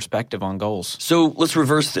your whole perspective on goals. So let's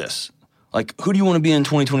reverse this. Like, who do you want to be in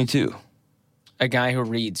 2022? A guy who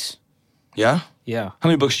reads. Yeah? Yeah. How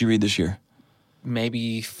many books do you read this year?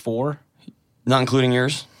 Maybe 4. Not including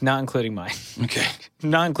yours? Not including mine. Okay.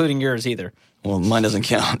 Not including yours either. Well, mine doesn't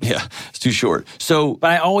count. Yeah, it's too short. So,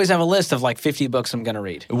 but I always have a list of like 50 books I'm going to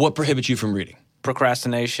read. What prohibits you from reading?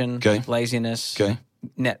 Procrastination, laziness. Okay.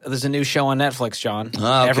 There's a new show on Netflix, John.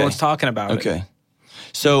 Okay. Everyone's talking about it. Okay.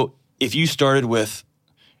 So if you started with,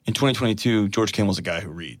 in 2022, George Kimball's a guy who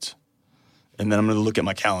reads, and then I'm going to look at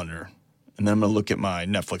my calendar, and then I'm going to look at my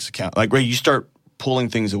Netflix account. Like, Ray, you start pulling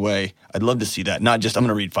things away. I'd love to see that. Not just, I'm going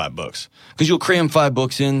to read 5 books. Because you'll cram 5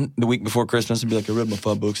 books in the week before Christmas and be like, I read my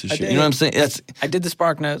 5 books this year. You know what I'm saying? I did the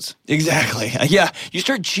Spark Notes. Exactly. Yeah. You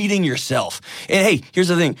start cheating yourself. And hey, here's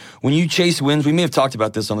the thing. When you chase wins, we may have talked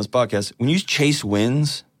about this on this podcast. When you chase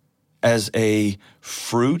wins as a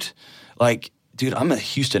fruit, like, dude, I'm a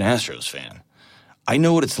Houston Astros fan. I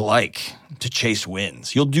know what it's like to chase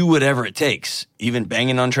wins. You'll do whatever it takes, even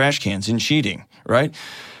banging on trash cans and cheating, right?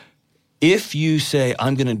 If you say,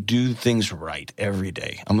 I'm going to do things right every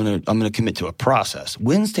day, I'm going to commit to a process,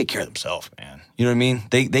 wins take care of themselves, man. You know what I mean?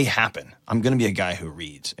 They happen. I'm going to be a guy who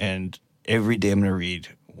reads, and every day I'm going to read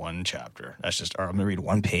 1 chapter. Or I'm going to read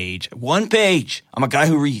 1 page. 1 page! I'm a guy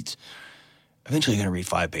who reads. Eventually you're going to read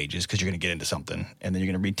 5 pages because you're going to get into something, and then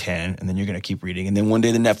you're going to read 10, and then you're going to keep reading, and then one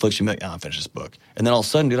day the Netflix, you'll be like, I'll finish this book. And then all of a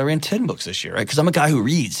sudden, dude, I ran 10 books this year, right? Because I'm a guy who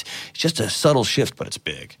reads. It's just a subtle shift, but it's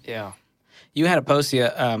big. Yeah. You had a post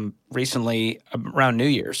recently around New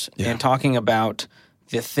Year's and talking about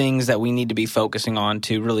the things that we need to be focusing on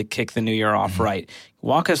to really kick the new year off right.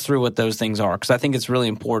 Walk us through what those things are, because I think it's really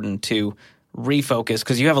important to refocus,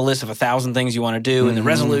 because you have a list of 1,000 things you want to do and the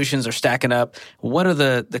resolutions are stacking up. What are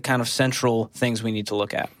the kind of central things we need to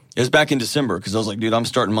look at? It was back in December because I was like, dude, I'm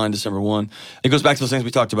starting mine December 1. It goes back to those things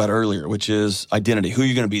we talked about earlier, which is identity. Who are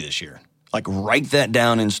you going to be this year? Like, write that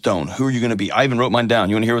down in stone. Who are you going to be? I even wrote mine down.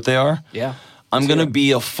 You want to hear what they are? Yeah. I'm going to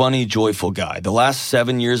be a funny, joyful guy. The last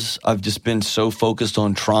 7 years, I've just been so focused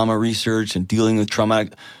on trauma research and dealing with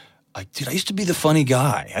traumatic. Dude, I used to be the funny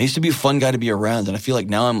guy. I used to be a fun guy to be around, and I feel like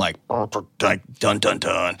now I'm like dun, dun,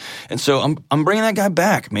 dun. And so I'm bringing that guy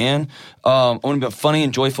back, man. I want to be a funny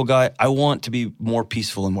and joyful guy. I want to be more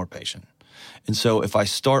peaceful and more patient. And so if I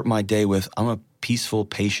start my day with, I'm a peaceful,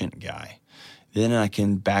 patient guy, then I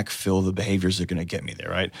can backfill the behaviors that are going to get me there,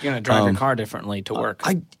 right? You're going to drive your car differently to work.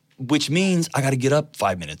 Which means I got to get up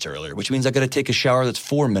 5 minutes earlier, which means I got to take a shower that's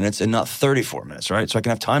 4 minutes and not 34 minutes, right? So I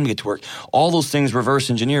can have time to get to work. All those things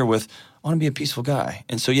reverse engineer with, I want to be a peaceful guy.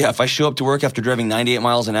 And so, yeah, if I show up to work after driving 98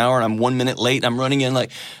 miles an hour and I'm 1 minute late, I'm running in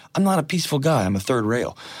like, I'm not a peaceful guy. I'm a third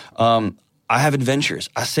rail. I have adventures.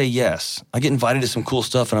 I say yes. I get invited to some cool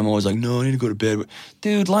stuff, and I'm always like, no, I need to go to bed.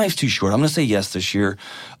 Dude, life's too short. I'm going to say yes this year.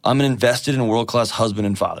 I'm an invested and world-class husband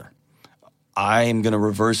and father. I am going to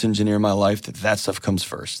reverse engineer my life that stuff comes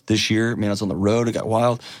first. This year, man, I was on the road. It got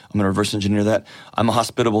wild. I'm going to reverse engineer that. I'm a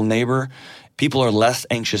hospitable neighbor. People are less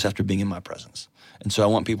anxious after being in my presence. And so I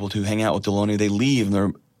want people to hang out with Deloney. They leave, and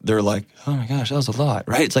they're they're like, oh my gosh, that was a lot,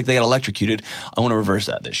 right? It's like they got electrocuted. I want to reverse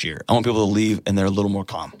that this year. I want people to leave and they're a little more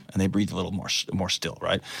calm and they breathe a little more still,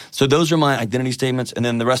 right? So those are my identity statements. And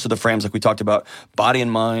then the rest of the frames, like we talked about, body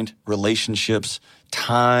and mind, relationships,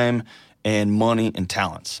 time, and money and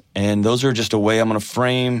talents. And those are just a way I'm going to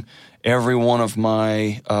frame every one of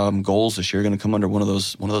my goals this year. Going to come under one of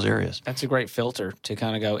those areas. That's a great filter to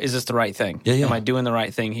kind of go, is this the right thing? Yeah. Am I doing the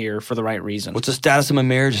right thing here for the right reason? What's the status of my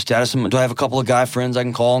marriage? Do I have a couple of guy friends I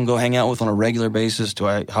can call and go hang out with on a regular basis?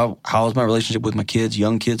 How is my relationship with my kids,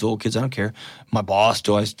 young kids, old kids? I don't care. My boss,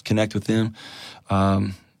 do I connect with them? How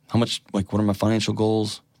much, what are my financial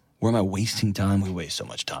goals? Where am I wasting time? We waste so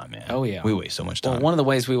much time, man. Oh, yeah. We waste so much time. Well, one of the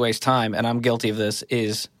ways we waste time, and I'm guilty of this,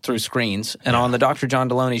 is through screens. And on the Dr. John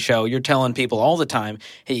Deloney show, you're telling people all the time,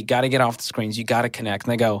 hey, you got to get off the screens. You got to connect.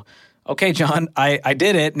 And they go, okay, John, I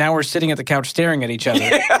did it. Now we're sitting at the couch staring at each other.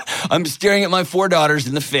 Yeah, I'm staring at my 4 daughters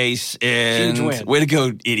in the face. And huge win. Way to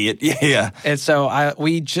go, idiot. Yeah. And so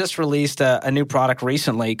we just released a new product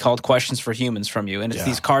recently called Questions for Humans from you. And it's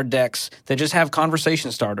these card decks that just have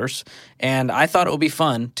conversation starters. And I thought it would be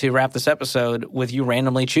fun to wrap this episode with you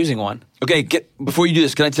randomly choosing one. Okay, before you do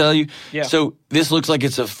this, can I tell you? Yeah. So this looks like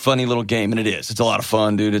it's a funny little game, and it is. It's a lot of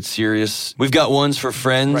fun, dude. It's serious. We've got ones for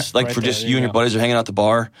friends, Right for there, just there you you and go. your buddies are hanging out at the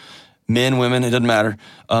bar. Men, women, it doesn't matter.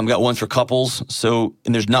 Got ones for couples. So,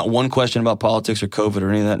 and there's not one question about politics or COVID or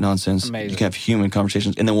any of that nonsense. Amazing. You can have human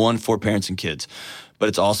conversations. And then one for parents and kids. But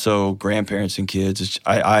it's also grandparents and kids.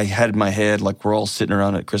 I had in my head, like we're all sitting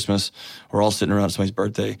around at Christmas. We're all sitting around at somebody's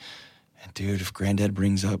birthday. And dude, if granddad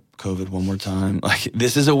brings up COVID one more time, like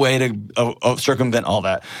this is a way to circumvent all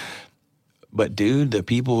that. But dude, the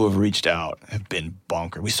people who have reached out have been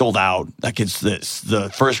bonkers. We sold out. Like it's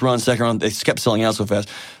the first run, second run, they kept selling out so fast.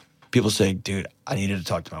 People say, dude, I needed to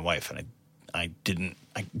talk to my wife, and I didn't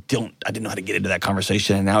know how to get into that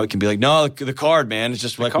conversation. And now it can be like, no, the card, man. It's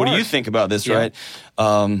just like, what do you think about this, right?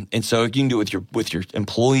 And so you can do it with your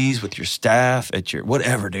employees, with your staff, at your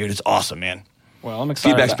whatever, dude. It's awesome, man. Well, I'm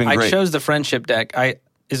excited. Feedback's been great. I chose the friendship deck.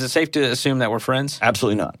 Is it safe to assume that we're friends?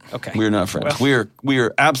 Absolutely not. Okay. We are not friends. We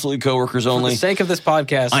are absolutely coworkers only. For the sake of this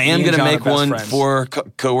podcast, I am going to make one for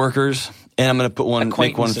coworkers. And I'm going to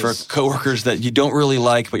make one for coworkers that you don't really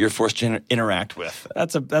like, but you're forced to interact with.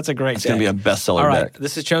 That's a great. It's going to be a bestseller. All right, deck.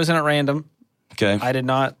 this is chosen at random. Okay. I did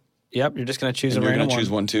not. Yep, you're just going to choose and a random one. You're going to choose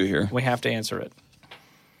one too here. We have to answer it.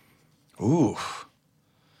 Ooh.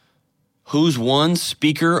 Who's one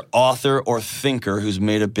speaker, author, or thinker who's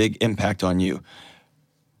made a big impact on you?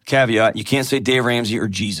 Caveat: you can't say Dave Ramsey or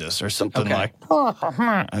Jesus or something like.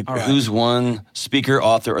 Who's one speaker,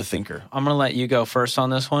 author, or thinker? I'm going to let you go first on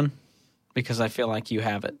this one, because I feel like you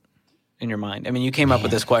have it in your mind. I mean, you came up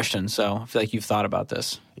with this question, so I feel like you've thought about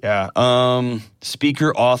this. Yeah.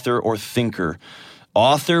 Speaker, author, or thinker.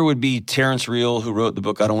 Author would be Terrence Real, who wrote the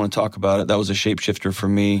book I Don't Want to Talk About It. That was a shapeshifter for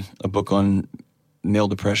me, a book on male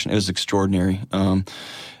depression. It was extraordinary. That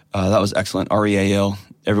was excellent. REAL.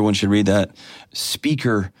 Everyone should read that.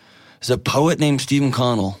 Speaker is a poet named Stephen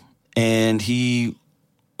Connell, and he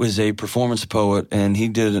was a performance poet, and he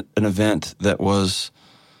did an event that was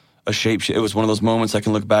a shapeshift. It was one of those moments I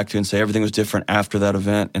can look back to and say everything was different after that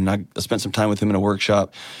event. And I spent some time with him in a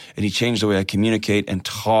workshop, and he changed the way I communicate and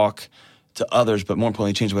talk to others, but more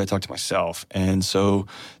importantly, he changed the way I talk to myself. And so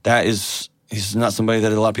he's not somebody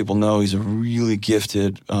that a lot of people know. He's a really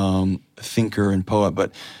gifted thinker and poet,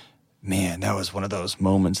 but man, that was one of those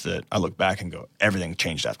moments that I look back and go, everything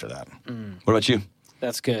changed after that. What about you?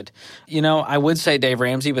 That's good. You know, I would say Dave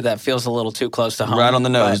Ramsey, but that feels a little too close to home. Right on the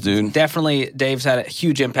nose, dude. Definitely, Dave's had a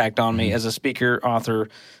huge impact on me as a speaker, author,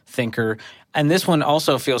 thinker. And this one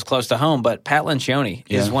also feels close to home, but Pat Lencioni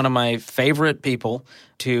is one of my favorite people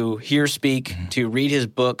to hear speak, to read his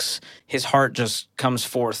books. His heart just comes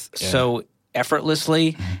forth so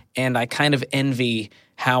effortlessly, and I kind of envy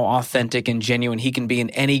how authentic and genuine he can be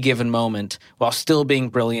in any given moment while still being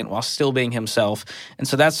brilliant, while still being himself. And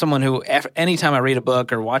so that's someone who, anytime I read a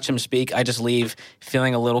book or watch him speak, I just leave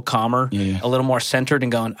feeling a little calmer, a little more centered,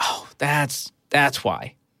 and going, oh, that's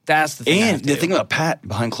why. That's the thing. And the thing about Pat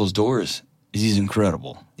behind closed doors is he's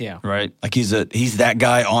incredible. Yeah. Right? Like he's that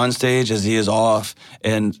guy on stage as he is off.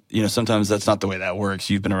 And, you know, sometimes that's not the way that works.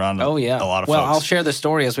 You've been around a lot of folks. Well, I'll share the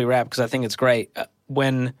story as we wrap because I think it's great.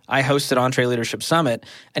 When I hosted Entre Leadership Summit,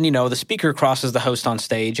 and, you know, the speaker crosses the host on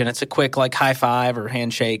stage, and it's a quick, like, high five or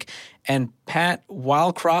handshake. And Pat,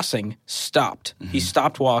 while crossing, stopped. He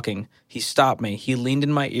stopped walking. He stopped me. He leaned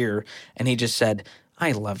in my ear, and he just said,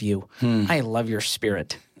 I love you. I love your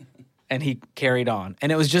spirit. And he carried on.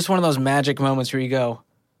 And it was just one of those magic moments where you go,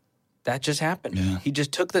 that just happened. Yeah. He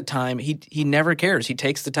just took the time. He never cares. He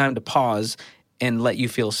takes the time to pause and let you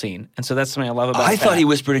feel seen. And so that's something I love about I Pat. thought he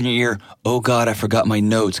whispered in your ear, "Oh God, I forgot my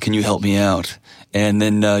notes. Can you help me out?" And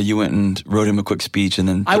then you went and wrote him a quick speech, and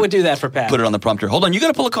then I would do that for Pat. put it on the prompter. Hold on, you got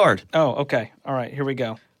to pull a card. Oh, okay. All right, here we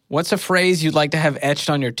go. What's a phrase you'd like to have etched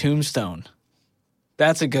on your tombstone?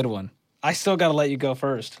 That's a good one. I still got to let you go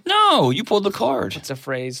first. No, you pulled the card. It's a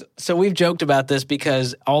phrase. So we've joked about this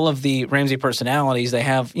because all of the Ramsey personalities, they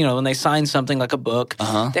have, when they sign something like a book,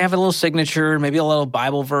 they have a little signature, maybe a little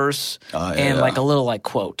Bible verse, and like a little like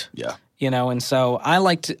quote. Yeah. And so I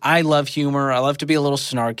love humor. I love to be a little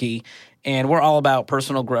snarky, and we're all about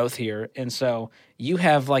personal growth here. And so you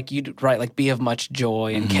have you'd write like be of much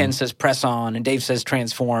joy, and Ken says press on, and Dave says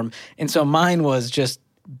transform. And so mine was just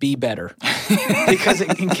be better because it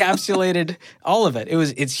encapsulated all of it.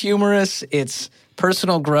 It's humorous, it's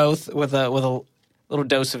personal growth with a little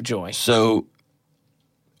dose of joy. So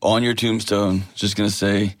on your tombstone, just going to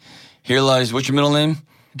say, here lies, what's your middle name?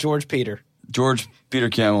 George Peter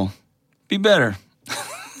Camel. Be better.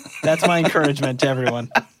 That's my encouragement to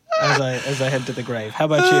everyone as I head to the grave. How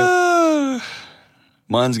about you?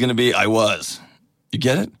 Mine's going to be, I was. You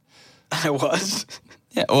get it? I was.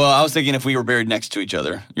 Yeah, well, I was thinking if we were buried next to each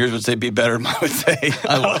other, yours would say be better, mine would say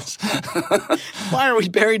I was. Why are we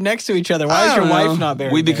buried next to each other? Why is your wife not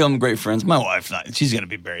buried? We become great friends. My wife's not. She's going to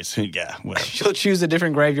be buried soon. Yeah, whatever. She'll choose a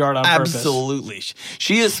different graveyard on purpose. Absolutely.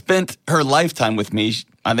 She has spent her lifetime with me.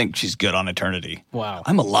 I think she's good on eternity. Wow.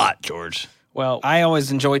 I'm a lot, George. Well, I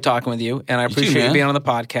always enjoy talking with you, and I appreciate you being on the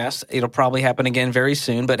podcast. It'll probably happen again very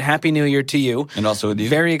soon, but Happy New Year to you. And also with you.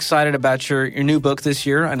 Very excited about your new book this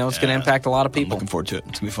year. I know it's going to impact a lot of people. I'm looking forward to it.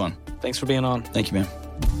 It's going to be fun. Thanks for being on. Thank you, man.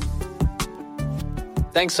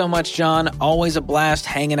 Thanks so much, John. Always a blast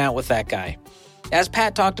hanging out with that guy. As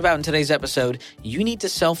Pat talked about in today's episode, you need to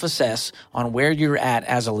self-assess on where you're at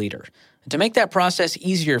as a leader. To make that process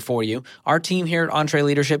easier for you, our team here at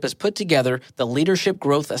EntreLeadership has put together the Leadership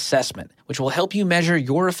Growth Assessment, which will help you measure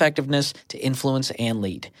your effectiveness to influence and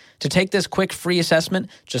lead. To take this quick free assessment,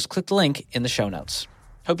 just click the link in the show notes.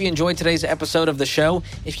 Hope you enjoyed today's episode of the show.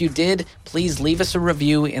 If you did, please leave us a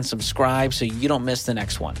review and subscribe so you don't miss the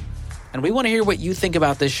next one. And we want to hear what you think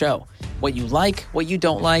about this show, what you like, what you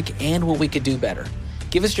don't like, and what we could do better.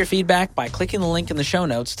 Give us your feedback by clicking the link in the show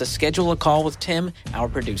notes to schedule a call with Tim, our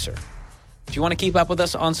producer. If you want to keep up with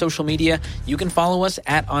us on social media, you can follow us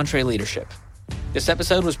at EntreLeadership. This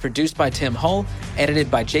episode was produced by Tim Hull,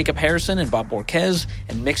 edited by Jacob Harrison and Bob Borquez,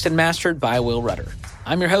 and mixed and mastered by Will Rudder.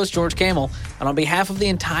 I'm your host, George Camel, and on behalf of the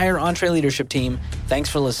entire EntreLeadership team, thanks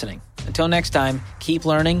for listening. Until next time, keep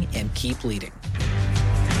learning and keep leading.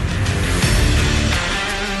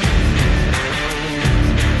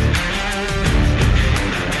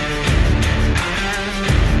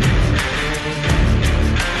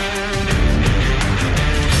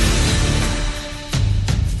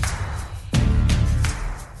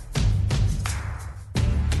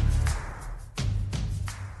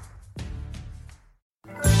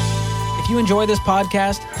 If you enjoy this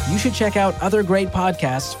podcast, you should check out other great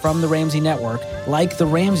podcasts from the Ramsey Network, like The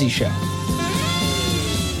Ramsey Show.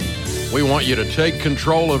 We want you to take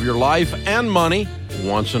control of your life and money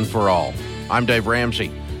once and for all. I'm Dave Ramsey,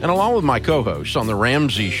 and along with my co-hosts on The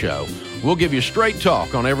Ramsey Show, we'll give you straight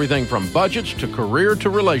talk on everything from budgets to career to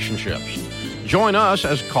relationships. Join us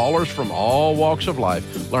as callers from all walks of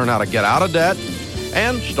life learn how to get out of debt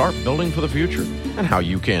and start building for the future, and how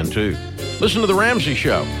you can too. Listen to The Ramsey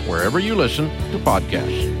Show wherever you listen to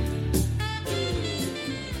podcasts.